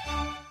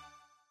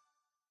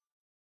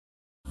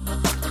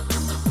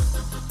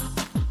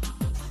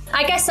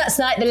 I guess that's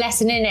like the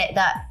lesson in it,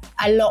 that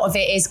a lot of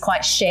it is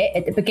quite shit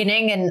at the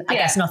beginning, and I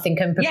guess nothing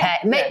can prepare.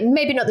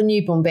 Maybe not the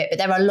newborn bit, but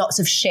there are lots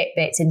of shit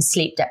bits in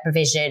sleep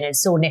deprivation and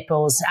sore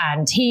nipples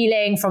and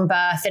healing from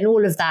birth and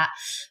all of that.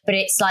 But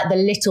it's like the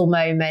little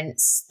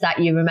moments that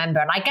you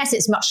remember. And I guess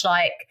it's much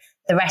like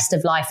the rest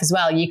of life as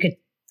well. You could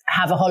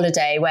have a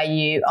holiday where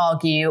you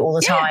argue all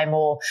the time,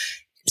 or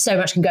so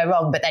much can go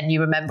wrong, but then you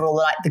remember all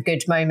the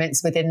good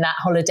moments within that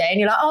holiday and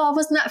you're like, oh,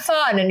 wasn't that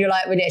fun? And you're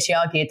like, we literally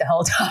argued the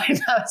whole time.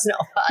 That was not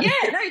fun.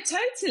 Yeah, no,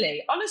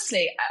 totally.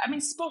 Honestly, I mean,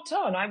 spot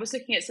on. I was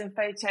looking at some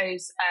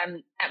photos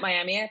at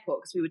Miami airport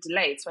because we were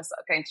delayed. So I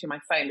started going through my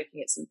phone, looking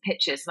at some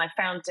pictures, and I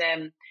found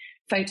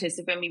photos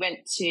of when we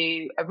went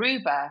to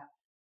Aruba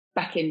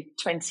back in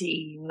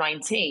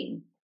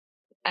 2019.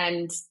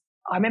 And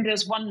I remember there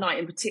was one night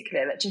in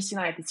particular that Jessie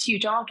and I had this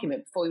huge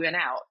argument before we went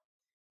out.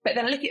 But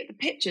then I look at the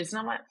pictures and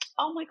I'm like,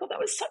 oh my God, that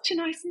was such a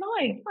nice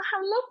night. Oh,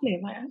 how lovely.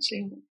 I'm like,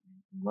 actually,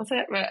 was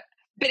it?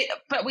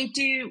 But we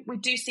do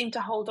seem to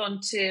hold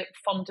on to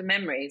fonder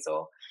memories,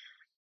 or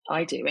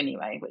I do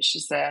anyway, which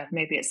is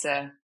maybe it's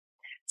a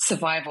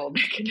survival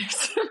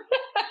mechanism.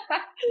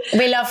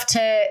 We love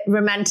to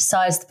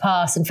romanticize the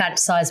past and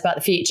fantasize about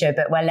the future,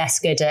 but we're less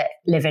good at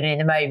living in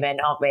the moment,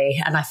 aren't we?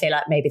 And I feel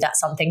like maybe that's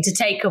something to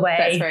take away.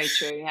 That's very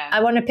true, yeah.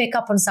 I want to pick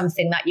up on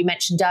something that you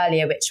mentioned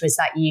earlier, which was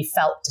that you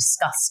felt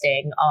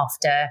disgusting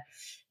after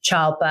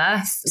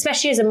childbirth,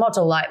 especially as a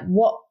model.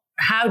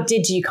 How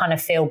did you kind of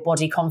feel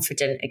body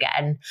confident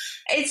again?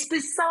 It's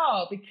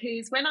bizarre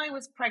because when I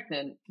was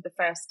pregnant for the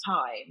first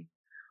time,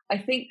 I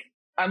think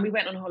we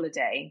went on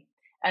holiday.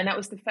 And that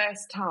was the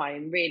first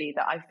time really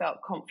that I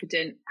felt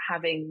confident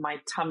having my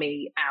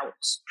tummy out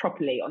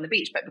properly on the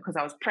beach, but because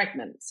I was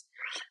pregnant.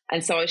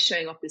 And so I was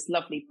showing off this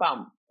lovely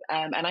bump.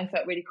 And I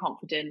felt really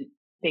confident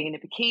being in a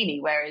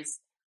bikini. Whereas,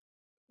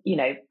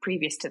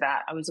 previous to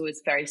that, I was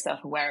always very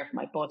self-aware of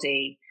my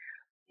body.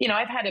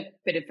 I've had a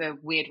bit of a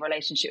weird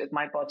relationship with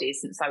my body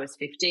since I was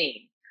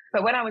 15.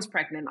 But when I was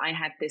pregnant, I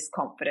had this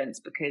confidence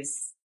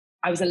because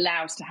I was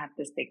allowed to have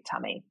this big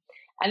tummy.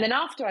 And then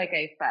after I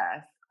gave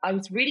birth, I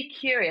was really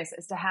curious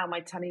as to how my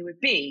tummy would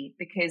be,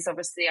 because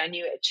obviously I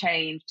knew it had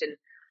changed, and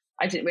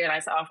I didn't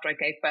realize that after I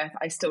gave birth,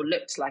 I still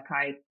looked like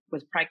I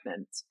was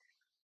pregnant.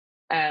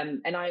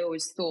 And I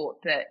always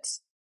thought that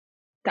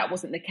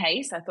wasn't the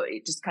case. I thought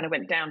it just kind of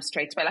went down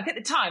straight away. Like at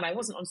the time, I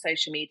wasn't on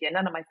social media.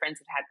 None of my friends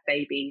had had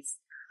babies.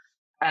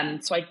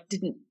 So I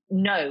didn't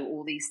know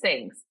all these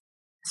things.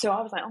 So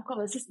I was like, oh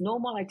God, is this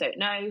normal? I don't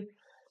know.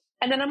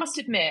 And then I must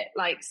admit,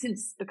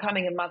 since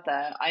becoming a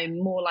mother, I'm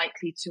more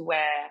likely to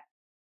wear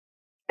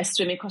a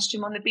swimming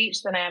costume on the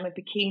beach than I am a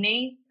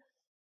bikini.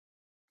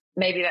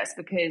 Maybe that's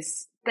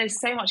because there's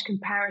so much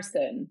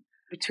comparison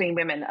between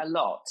women a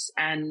lot.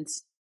 And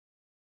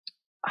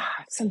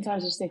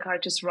sometimes I just think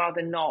I'd just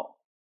rather not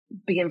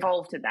be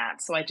involved in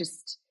that. So I'll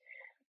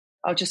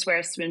just wear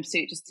a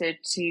swimsuit just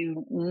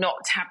to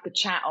not have the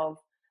chat of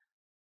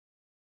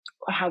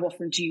how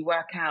often do you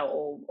work out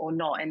or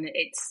not. And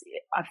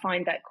I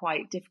find that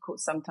quite difficult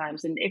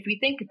sometimes. And if we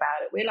think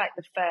about it, we're like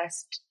the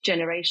first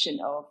generation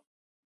of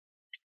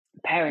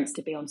parents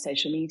to be on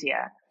social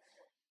media.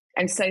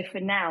 And so for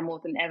now, more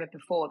than ever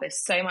before,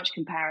 there's so much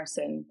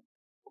comparison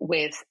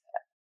with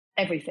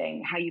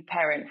everything, how you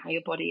parent, how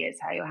your body is,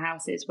 how your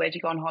house is, where do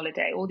you go on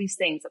holiday, all these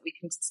things that we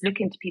can look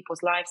into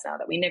people's lives now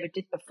that we never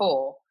did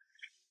before.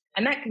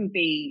 And that can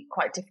be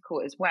quite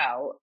difficult as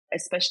well,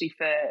 especially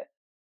for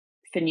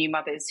new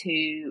mothers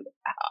who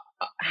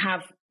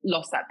have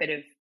lost that bit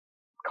of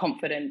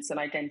confidence and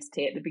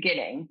identity at the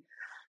beginning.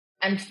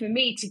 And for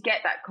me to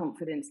get that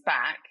confidence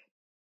back,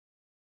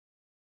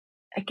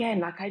 again,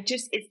 like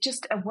it's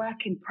just a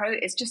work in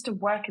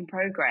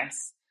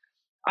progress.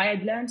 I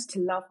had learned to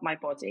love my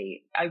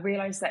body. I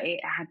realized that it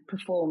had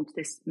performed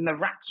this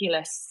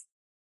miraculous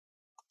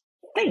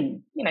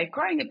thing. You know,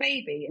 growing a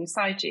baby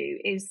inside you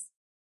is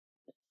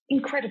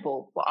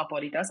incredible what our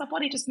body does. Our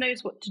body just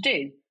knows what to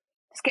do,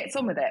 just gets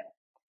on with it.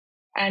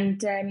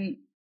 And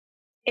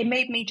it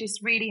made me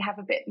just really have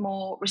a bit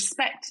more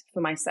respect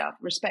for myself,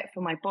 respect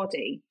for my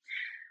body.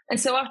 And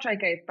so after I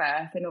gave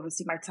birth, and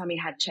obviously my tummy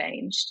had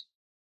changed,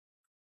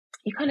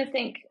 you kind of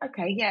think,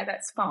 okay, yeah,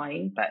 that's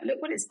fine. But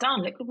look what it's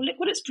done. Look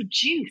what it's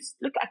produced.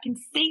 Look, I can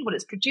see what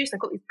it's produced. I've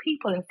got these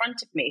people in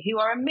front of me who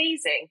are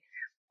amazing.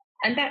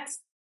 And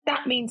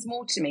that means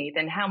more to me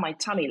than how my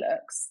tummy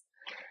looks.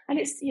 And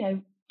it's, you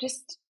know,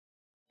 just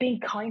being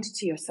kind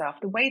to yourself.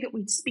 The way that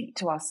we speak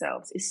to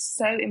ourselves is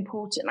so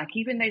important. Like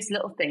even those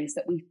little things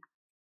that we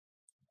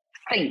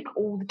think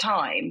all the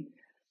time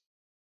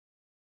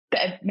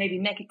that are maybe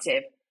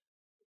negative.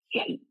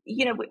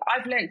 You know,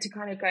 I've learned to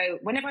kind of go,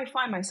 whenever I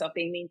find myself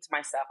being mean to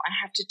myself, I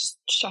have to just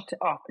shut it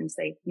off and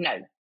say, no,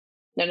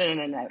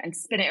 and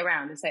spin it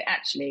around and say,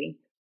 actually,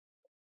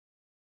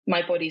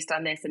 my body's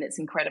done this and it's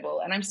incredible.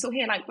 And I'm still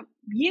here. Like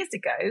years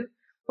ago,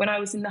 when I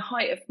was in the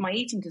height of my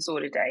eating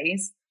disorder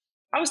days,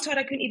 I was told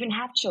I couldn't even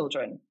have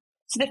children.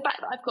 So the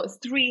fact that I've got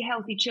 3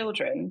 healthy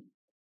children,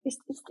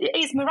 it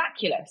is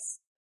miraculous.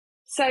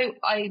 So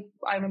I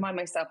remind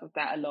myself of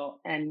that a lot.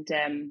 And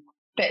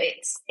but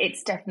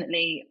it's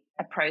definitely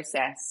a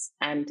process,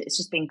 and it's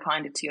just being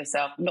kinder to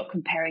yourself, not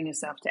comparing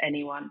yourself to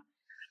anyone.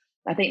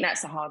 I think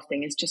that's the hard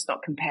thing, is just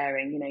not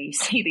comparing. You know, you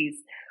see these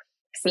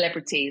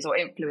celebrities or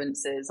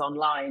influencers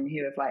online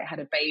who have like had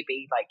a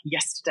baby like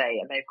yesterday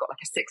and they've got like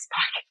a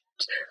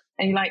 6-pack,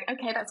 and you're like,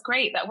 okay, that's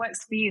great, that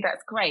works for you,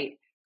 that's great,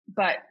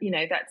 but you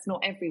know, that's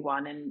not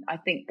everyone. And I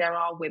think there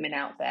are women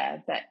out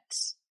there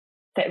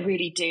that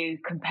really do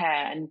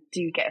compare and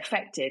do get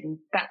affected, and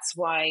that's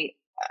why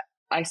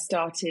I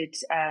started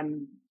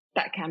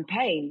that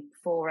campaign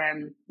for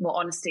more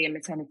honesty in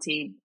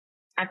maternity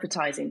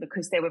advertising,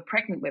 because there were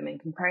pregnant women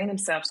comparing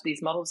themselves to these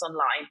models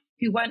online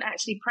who weren't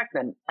actually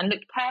pregnant and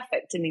looked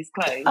perfect in these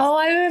clothes. Oh,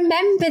 I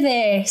remember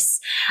this.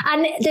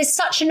 And there's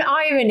such an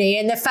irony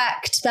in the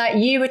fact that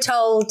you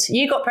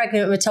got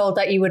pregnant and were told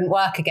that you wouldn't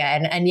work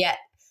again, and yet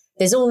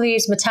there's all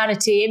these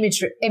maternity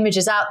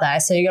images out there.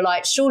 So you're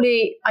like,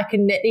 surely I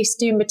can at least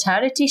do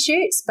maternity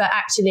shoots, but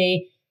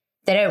actually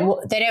they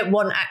don't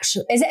want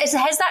actual. Has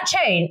that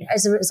changed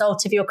as a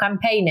result of your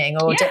campaigning?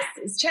 Or yes,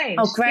 it's changed.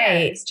 Oh,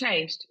 great!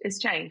 Yeah, it's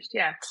changed.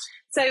 Yeah.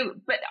 So,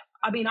 but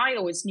I mean, I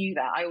always knew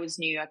that. I always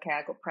knew, okay,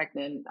 I got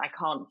pregnant. I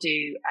can't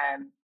do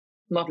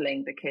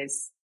modelling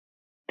because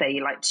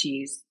they like to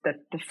use the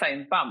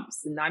foam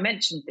bumps. And I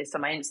mentioned this on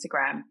my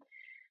Instagram,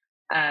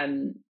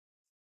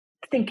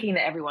 thinking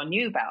that everyone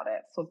knew about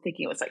it, sort of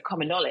thinking it was like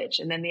common knowledge.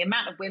 And then the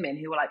amount of women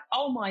who were like,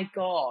 "Oh my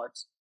God,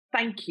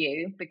 thank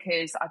you,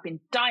 because I've been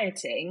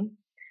dieting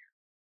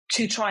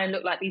to try and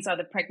look like these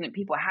other pregnant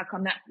people. How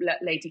come that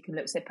lady can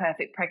look so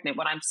perfect pregnant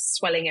when I'm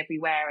swelling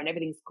everywhere and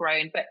everything's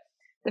grown?" But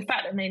the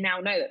fact that they now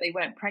know that they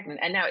weren't pregnant,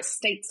 and now it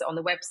states it on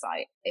the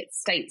website, it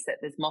states that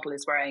this model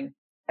is wearing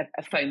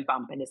a foam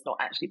bump and is not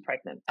actually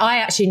pregnant. I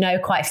actually know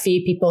quite a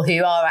few people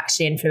who are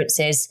actually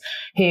influencers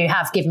who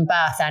have given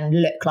birth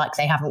and look like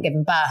they haven't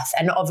given birth.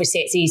 And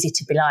obviously it's easy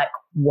to be like,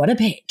 what a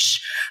bitch.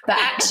 But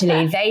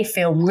actually they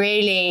feel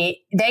really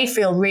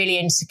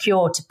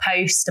insecure to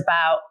post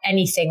about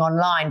anything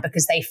online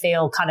because they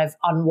feel kind of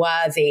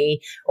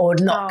unworthy or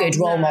not good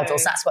role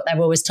models. That's what they're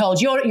always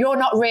told. You're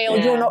not real.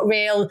 Yeah. You're not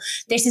real.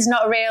 This is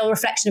not a real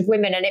reflection of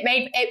women. And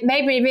it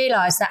made me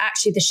realize that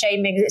actually the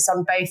shaming is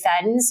on both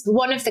ends.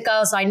 One of the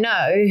girls I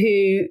know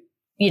who,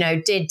 you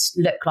know, did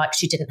look like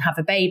she didn't have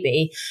a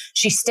baby,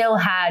 she still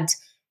had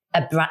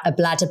a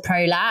bladder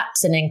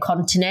prolapse and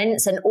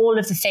incontinence and all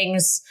of the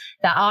things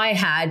that I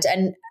had.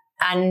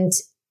 And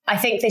I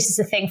think this is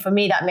the thing for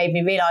me that made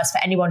me realize, for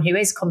anyone who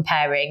is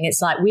comparing,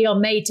 it's like we are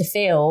made to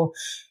feel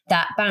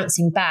that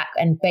bouncing back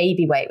and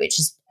baby weight, which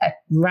is a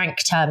rank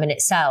term in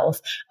itself,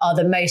 are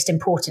the most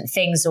important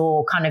things,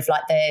 or kind of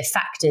like the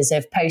factors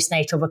of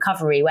postnatal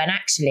recovery, when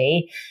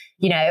actually,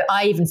 you know,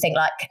 I even think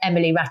like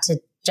Emily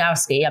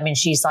Ratajkowski, I mean,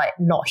 she's like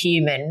not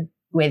human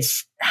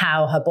with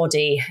how her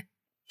body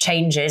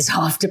changes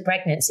after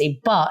pregnancy,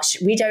 but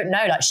we don't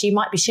know. Like, she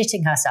might be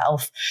shitting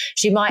herself.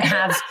 She might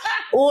have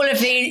all of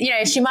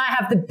these, she might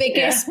have the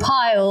biggest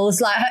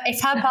piles. Like,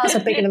 if her piles are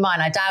bigger than mine,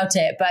 I doubt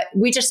it, but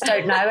we just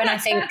don't know. And I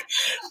think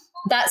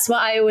that's what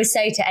I always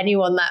say to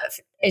anyone that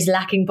is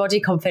lacking body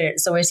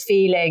confidence or is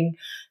feeling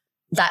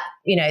that,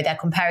 they're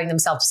comparing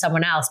themselves to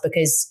someone else,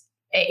 because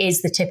it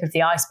is the tip of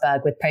the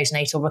iceberg with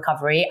postnatal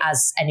recovery,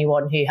 as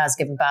anyone who has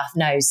given birth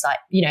knows. Like,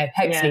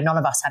 hopefully none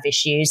of us have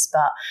issues,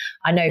 but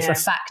I know for a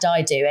fact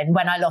I do. And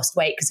when I lost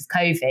weight because of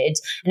COVID,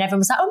 and everyone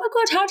was like, oh my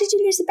God, how did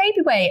you lose the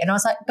baby weight? And I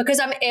was like, because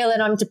I'm ill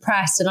and I'm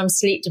depressed and I'm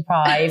sleep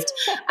deprived.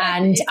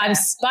 And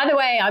by the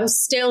way, I'm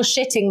still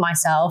shitting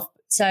myself.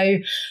 So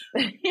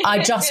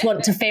I just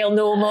want to feel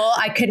normal.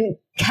 I couldn't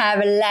care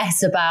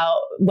less about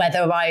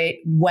whether I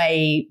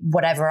weigh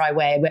whatever I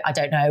weigh, I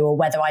don't know, or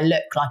whether I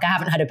look like I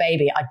haven't had a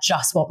baby. I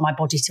just want my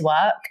body to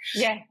work.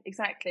 Yeah,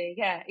 exactly.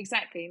 Yeah,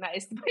 exactly. And that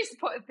is the most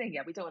important thing.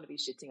 Yeah, we don't want to be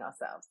shitting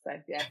ourselves. So,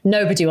 yeah.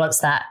 Nobody wants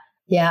that.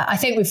 Yeah, I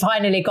think we've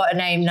finally got a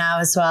name now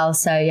as well.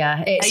 So,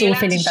 yeah, it's all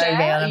feeling very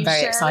real. I'm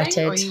very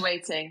excited. Or are you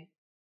waiting?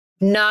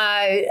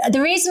 No,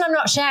 the reason I'm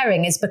not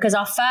sharing is because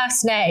our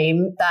first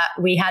name that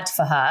we had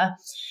for her,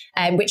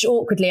 which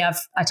awkwardly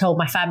I told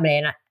my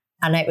family,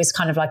 and it was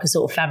kind of like a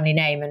sort of family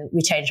name, and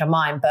we changed our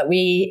mind. But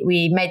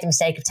we made the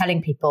mistake of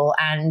telling people,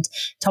 and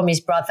Tommy's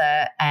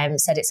brother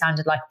said it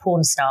sounded like a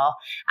porn star,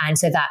 and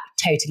so that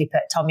totally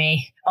put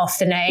Tommy off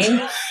the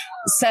name.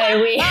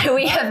 So we have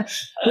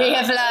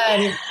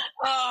learned.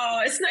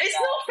 Oh, it's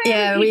not fair.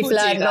 Yeah, we've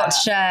learned not to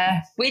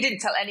share. We didn't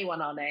tell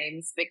anyone our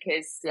names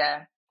because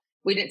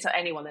we didn't tell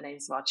anyone the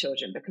names of our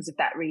children because of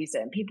that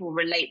reason. People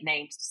relate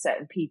names to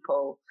certain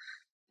people.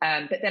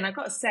 But then I've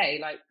got to say,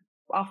 like,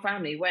 our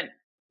family went,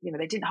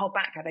 they didn't hold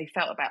back how they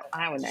felt about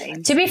our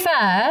name. To be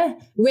fair,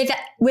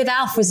 with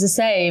Alf was the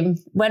same.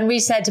 When we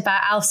said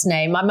about Alf's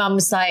name, my mum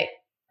was like,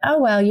 oh,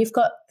 well, you've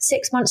got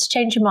 6 months to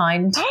change your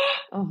mind.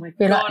 Oh my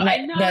God, like,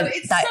 I know.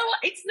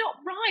 It's not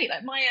right.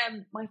 Like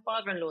my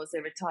father-in-law is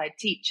a retired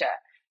teacher.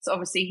 So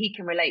obviously he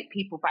can relate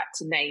people back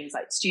to names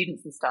like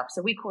students and stuff.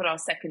 So we called our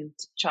second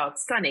child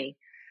Sunny.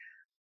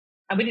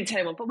 And we didn't tell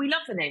anyone, but we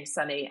love the name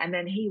Sunny. And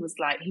then he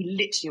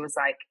literally was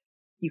like,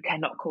 you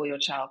cannot call your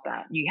child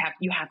that. You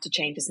have to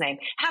change his name.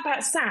 How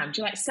about Sam?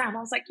 Do you like Sam?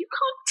 I was like, you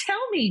can't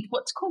tell me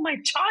what to call my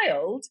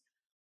child.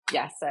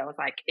 Yeah, so I was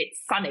like, it's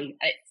Sunny.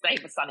 It's name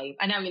was Sunny.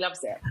 I know he loves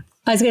it.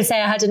 I was going to say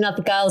I had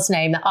another girl's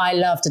name that I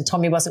loved and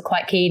Tommy wasn't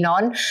quite keen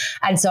on.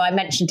 And so I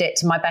mentioned it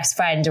to my best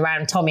friend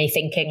around Tommy,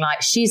 thinking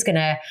like she's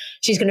gonna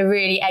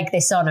really egg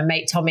this on and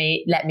make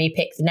Tommy let me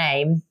pick the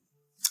name.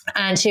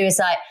 And she was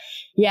like,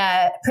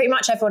 yeah, pretty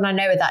much everyone I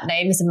know with that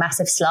name is a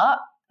massive slut.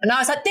 And I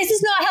was like, this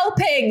is not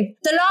helping.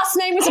 The last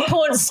name was a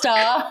porn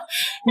star.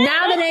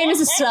 Now the name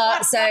is a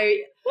slut. So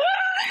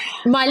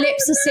my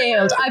lips are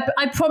sealed.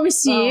 I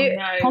promise you,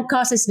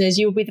 podcast listeners,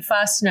 you will be the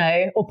first to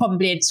know, or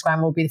probably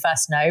Instagram will be the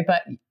first to know,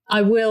 but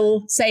I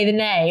will say the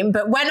name.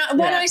 But when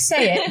I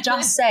say it,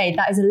 just say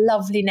that is a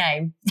lovely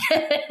name.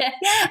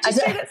 Just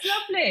say that's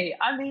lovely.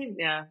 I mean,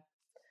 yeah.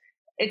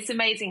 It's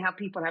amazing how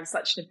people have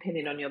such an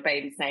opinion on your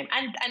baby's name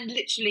and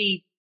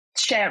literally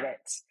share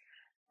it.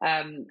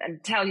 And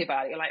tell you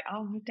about it. You're like,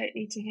 oh, I don't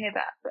need to hear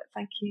that, but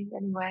thank you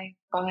anyway.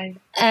 Bye.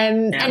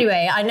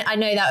 Anyway, I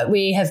know that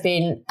we have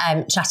been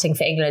chatting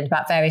for England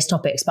about various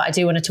topics, but I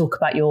do want to talk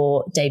about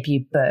your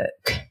debut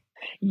book.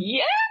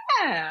 Yeah,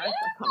 I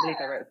can't believe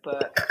I wrote a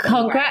book.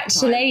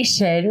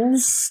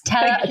 Congratulations.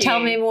 Tell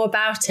me more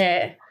about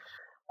it.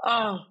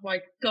 Oh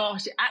my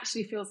gosh, it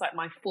actually feels like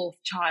my fourth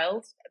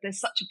child. There's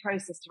such a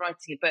process to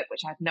writing a book,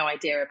 which I had no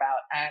idea about.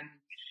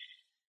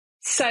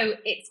 So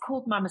it's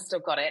called Mama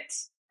Still Got It.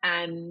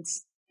 And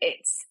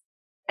it's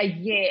a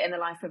year in the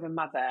life of a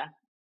mother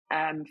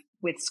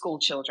with school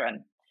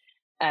children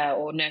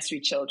or nursery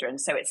children.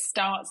 So it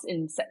starts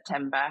in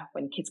September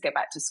when kids go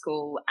back to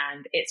school,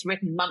 and it's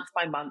written month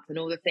by month and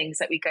all the things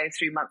that we go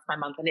through month by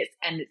month. And it's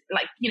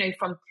like,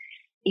 from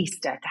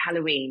Easter to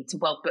Halloween to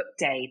World Book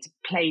Day to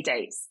play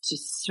dates to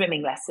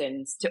swimming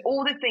lessons to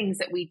all the things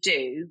that we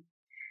do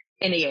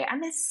in a year.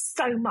 And there's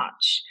so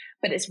much,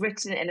 but it's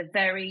written in a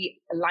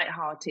very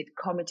lighthearted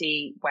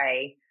comedy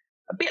way.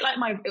 A bit like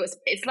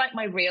it's like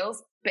my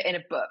reels, but in a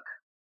book,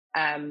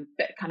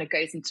 that kind of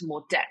goes into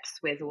more depth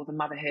with all the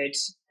motherhood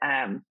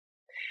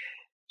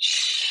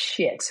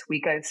shit we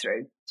go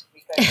through.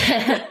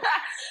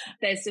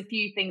 There's a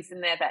few things in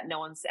there that no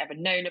one's ever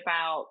known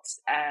about.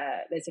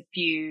 There's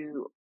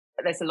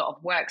a lot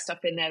of work stuff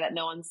in there that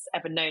no one's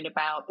ever known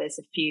about. There's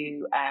a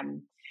few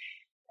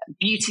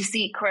beauty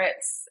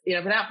secrets,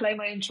 without blowing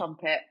my own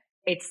trumpet.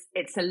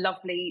 It's a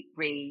lovely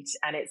read,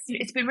 and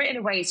it's been written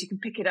in ways you can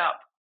pick it up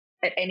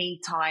at any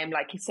time.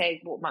 Like you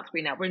say, what month are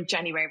we now? We're in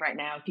January right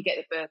now. If you get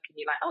the book and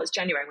you're like, oh, it's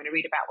January, I'm going to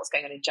read about what's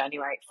going on in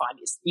January, fine.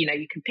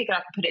 You can pick it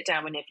up and put it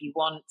down whenever you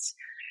want.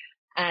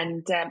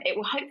 And it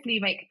will hopefully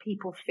make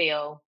people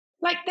feel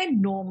like they're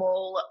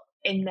normal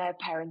in their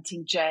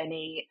parenting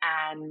journey,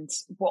 and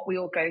what we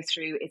all go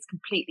through is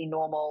completely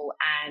normal,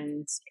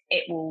 and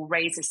it will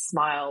raise a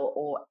smile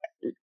or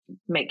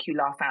make you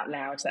laugh out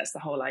loud. That's the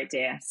whole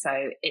idea.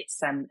 So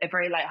it's a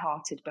very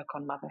light-hearted book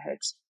on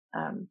motherhood.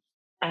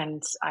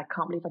 And I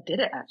can't believe I did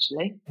it,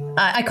 actually.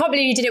 I can't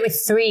believe you did it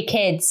with 3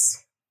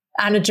 kids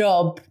and a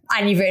job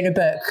and you've written a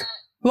book.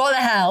 What the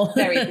hell?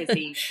 Very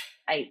busy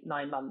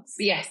 8-9 months.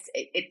 But yes,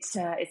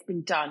 it's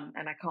been done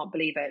and I can't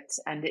believe it.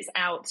 And it's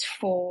out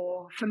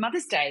for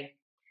Mother's Day.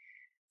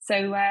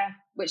 So,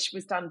 which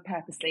was done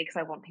purposely because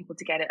I want people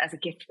to get it as a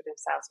gift for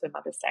themselves for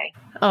Mother's Day.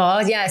 Oh,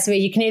 yeah. So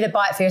you can either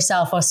buy it for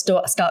yourself or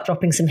start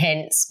dropping some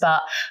hints.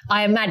 But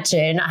I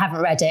imagine, I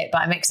haven't read it,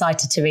 but I'm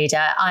excited to read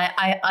it.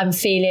 I'm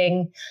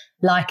feeling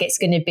like it's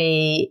going to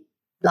be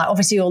like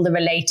obviously all the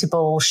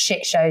relatable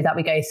shit show that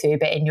we go through,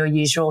 but in your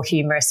usual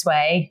humorous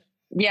way.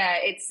 Yeah,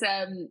 it's,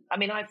 I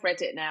mean, I've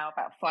read it now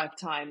about 5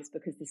 times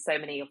because there's so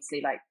many,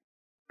 obviously, like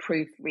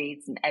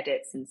proofreads and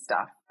edits and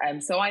stuff.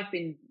 So I've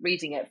been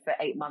reading it for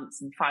 8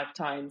 months and 5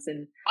 times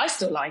and I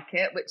still like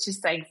it, which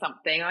is saying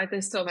something.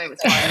 There's still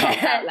moments where I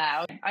laugh out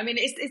loud. I mean,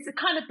 it's the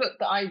kind of book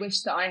that I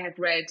wish that I had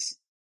read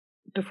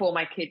before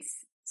my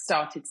kids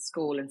started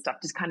school and stuff,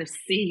 just kind of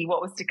see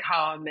what was to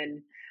come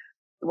and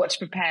what to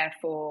prepare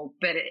for.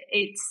 But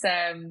it's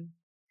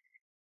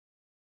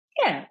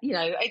yeah, you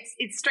know,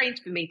 it's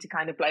strange for me to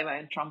kind of blow my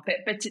own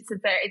trumpet, but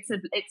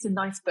it's a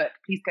nice book.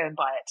 Please go and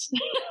buy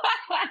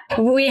it.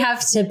 We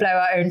have to blow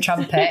our own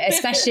trumpet,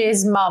 especially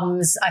as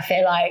mums. I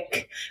feel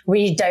like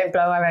we don't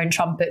blow our own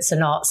trumpets a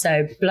lot,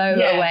 so blow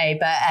away.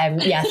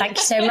 But yeah, thank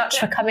you so much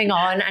for coming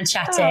on and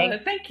chatting. Oh,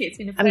 thank you. It's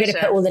been a pleasure. I'm going to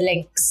put all the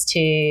links to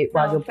your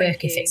book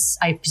if it's,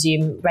 I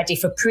presume, ready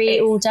for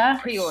pre-order.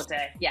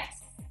 Pre-order, yes.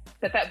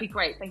 But that'd be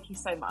great. Thank you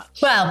so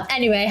much. Well,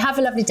 anyway, have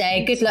a lovely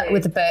day. Good luck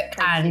with the book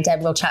and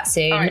we'll chat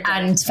soon. Right,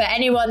 and for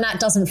anyone that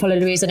doesn't follow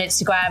Louise on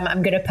Instagram,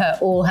 I'm going to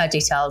put all her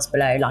details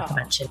below, like I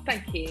mentioned.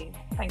 Thank you.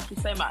 Thank you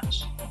so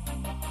much.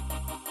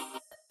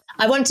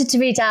 I wanted to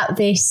read out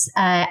this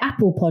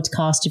Apple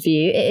podcast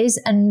review. It is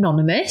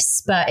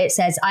anonymous, but it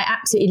says, I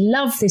absolutely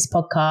love this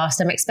podcast.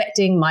 I'm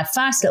expecting my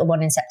first little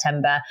one in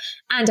September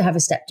and I have a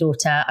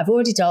stepdaughter. I've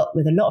already dealt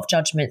with a lot of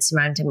judgment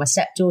surrounding my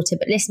stepdaughter,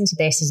 but listening to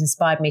this has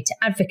inspired me to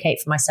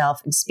advocate for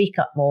myself and speak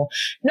up more,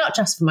 not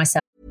just for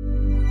myself.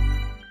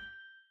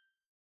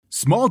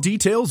 Small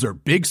details are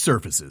big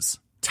surfaces.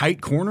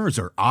 Tight corners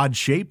are odd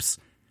shapes.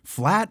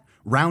 Flat,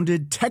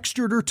 rounded,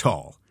 textured, or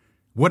tall.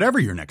 Whatever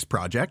your next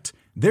project,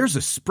 there's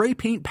a spray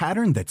paint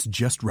pattern that's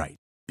just right.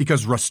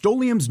 Because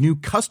Rust-Oleum's new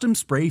Custom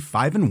Spray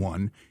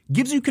 5-in-1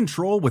 gives you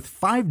control with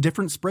 5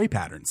 different spray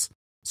patterns.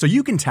 So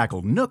you can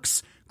tackle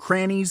nooks,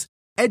 crannies,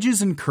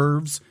 edges, and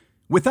curves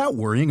without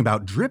worrying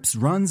about drips,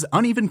 runs,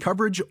 uneven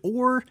coverage,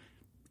 or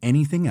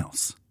anything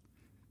else.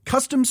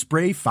 Custom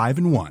Spray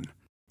 5-in-1.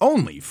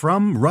 Only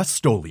from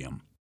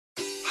Rust-Oleum.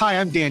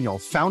 Hi, I'm Daniel,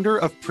 founder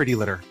of Pretty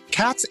Litter.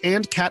 Cats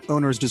and cat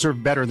owners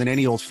deserve better than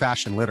any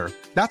old-fashioned litter.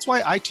 That's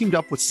why I teamed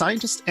up with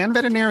scientists and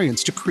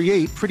veterinarians to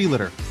create Pretty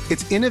Litter.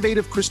 Its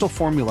innovative crystal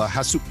formula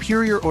has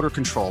superior odor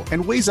control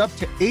and weighs up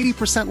to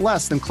 80%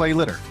 less than clay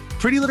litter.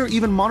 Pretty Litter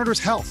even monitors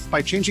health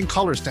by changing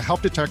colors to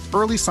help detect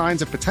early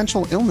signs of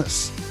potential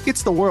illness.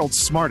 It's the world's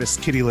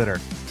smartest kitty litter.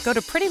 Go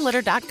to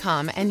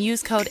prettylitter.com and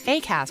use code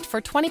ACAST for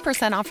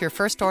 20% off your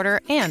first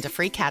order and a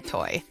free cat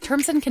toy.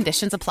 Terms and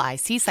conditions apply.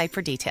 See site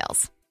for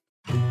details.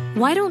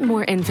 Why don't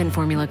more infant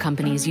formula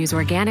companies use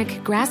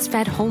organic,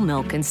 grass-fed whole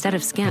milk instead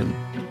of skim?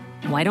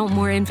 Why don't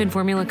more infant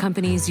formula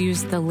companies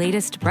use the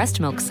latest breast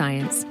milk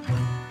science?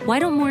 Why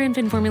don't more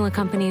infant formula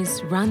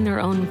companies run their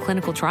own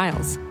clinical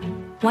trials?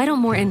 Why don't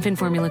more infant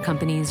formula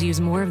companies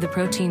use more of the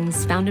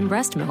proteins found in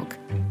breast milk?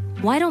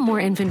 Why don't more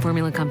infant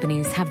formula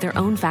companies have their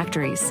own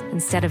factories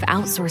instead of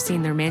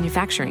outsourcing their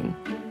manufacturing?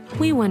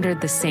 We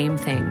wondered the same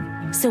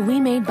thing. So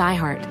we made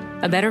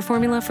ByHeart, a better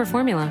formula for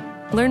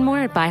formula. Learn more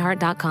at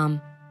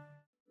byheart.com.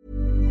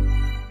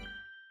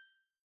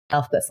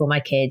 But for my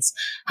kids,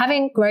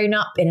 having grown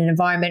up in an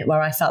environment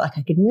where I felt like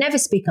I could never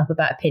speak up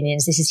about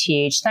opinions, this is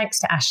huge. Thanks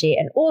to Ashi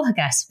and all her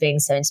guests for being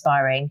so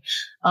inspiring.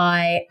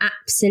 I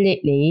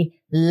absolutely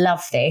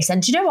love this.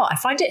 And do you know what? I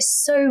find it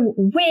so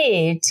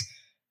weird,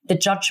 the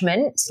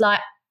judgment. Like,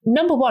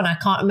 number one, I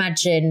can't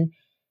imagine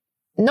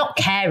not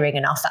caring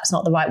enough. That's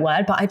not the right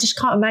word, but I just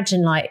can't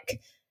imagine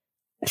like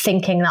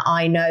thinking that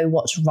I know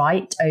what's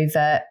right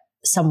over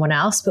someone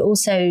else, but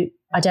also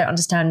I don't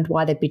understand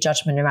why there'd be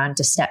judgment around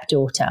a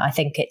stepdaughter. I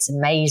think it's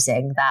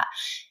amazing that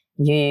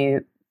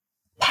you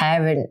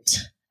parent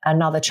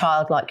another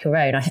child like your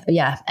own.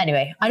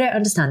 Anyway, I don't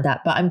understand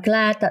that, but I'm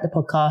glad that the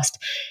podcast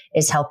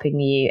is helping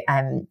you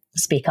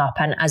speak up.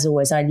 And as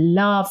always, I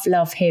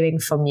love hearing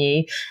from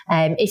you.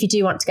 If you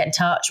do want to get in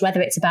touch,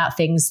 whether it's about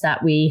things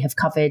that we have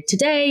covered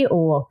today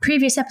or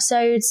previous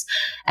episodes,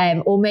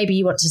 or maybe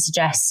you want to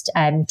suggest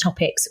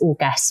topics or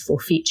guests for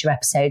future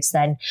episodes,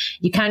 then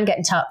you can get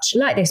in touch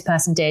like this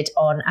person did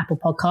on Apple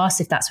Podcasts.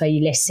 If that's where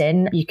you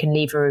listen, you can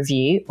leave a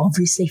review.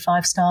 Obviously,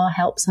 5-star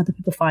helps other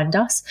people find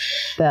us,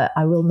 but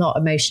I will not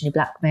emotionally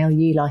blackmail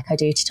you like I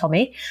do to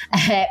Tommy.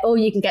 Or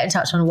you can get in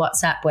touch on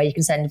WhatsApp where you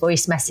can send a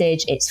voice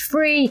message. It's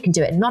free. You can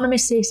do it anonymously.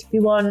 anonymously if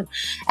you want.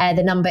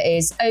 The number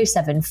is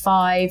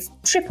 075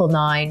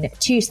 999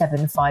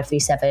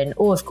 27537.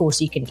 Or, of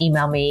course, you can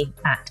email me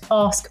at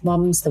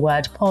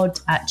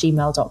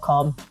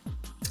askmumsthewordpod@gmail.com.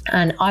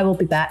 And I will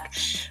be back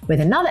with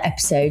another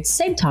episode,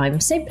 same time,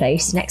 same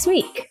place next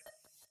week.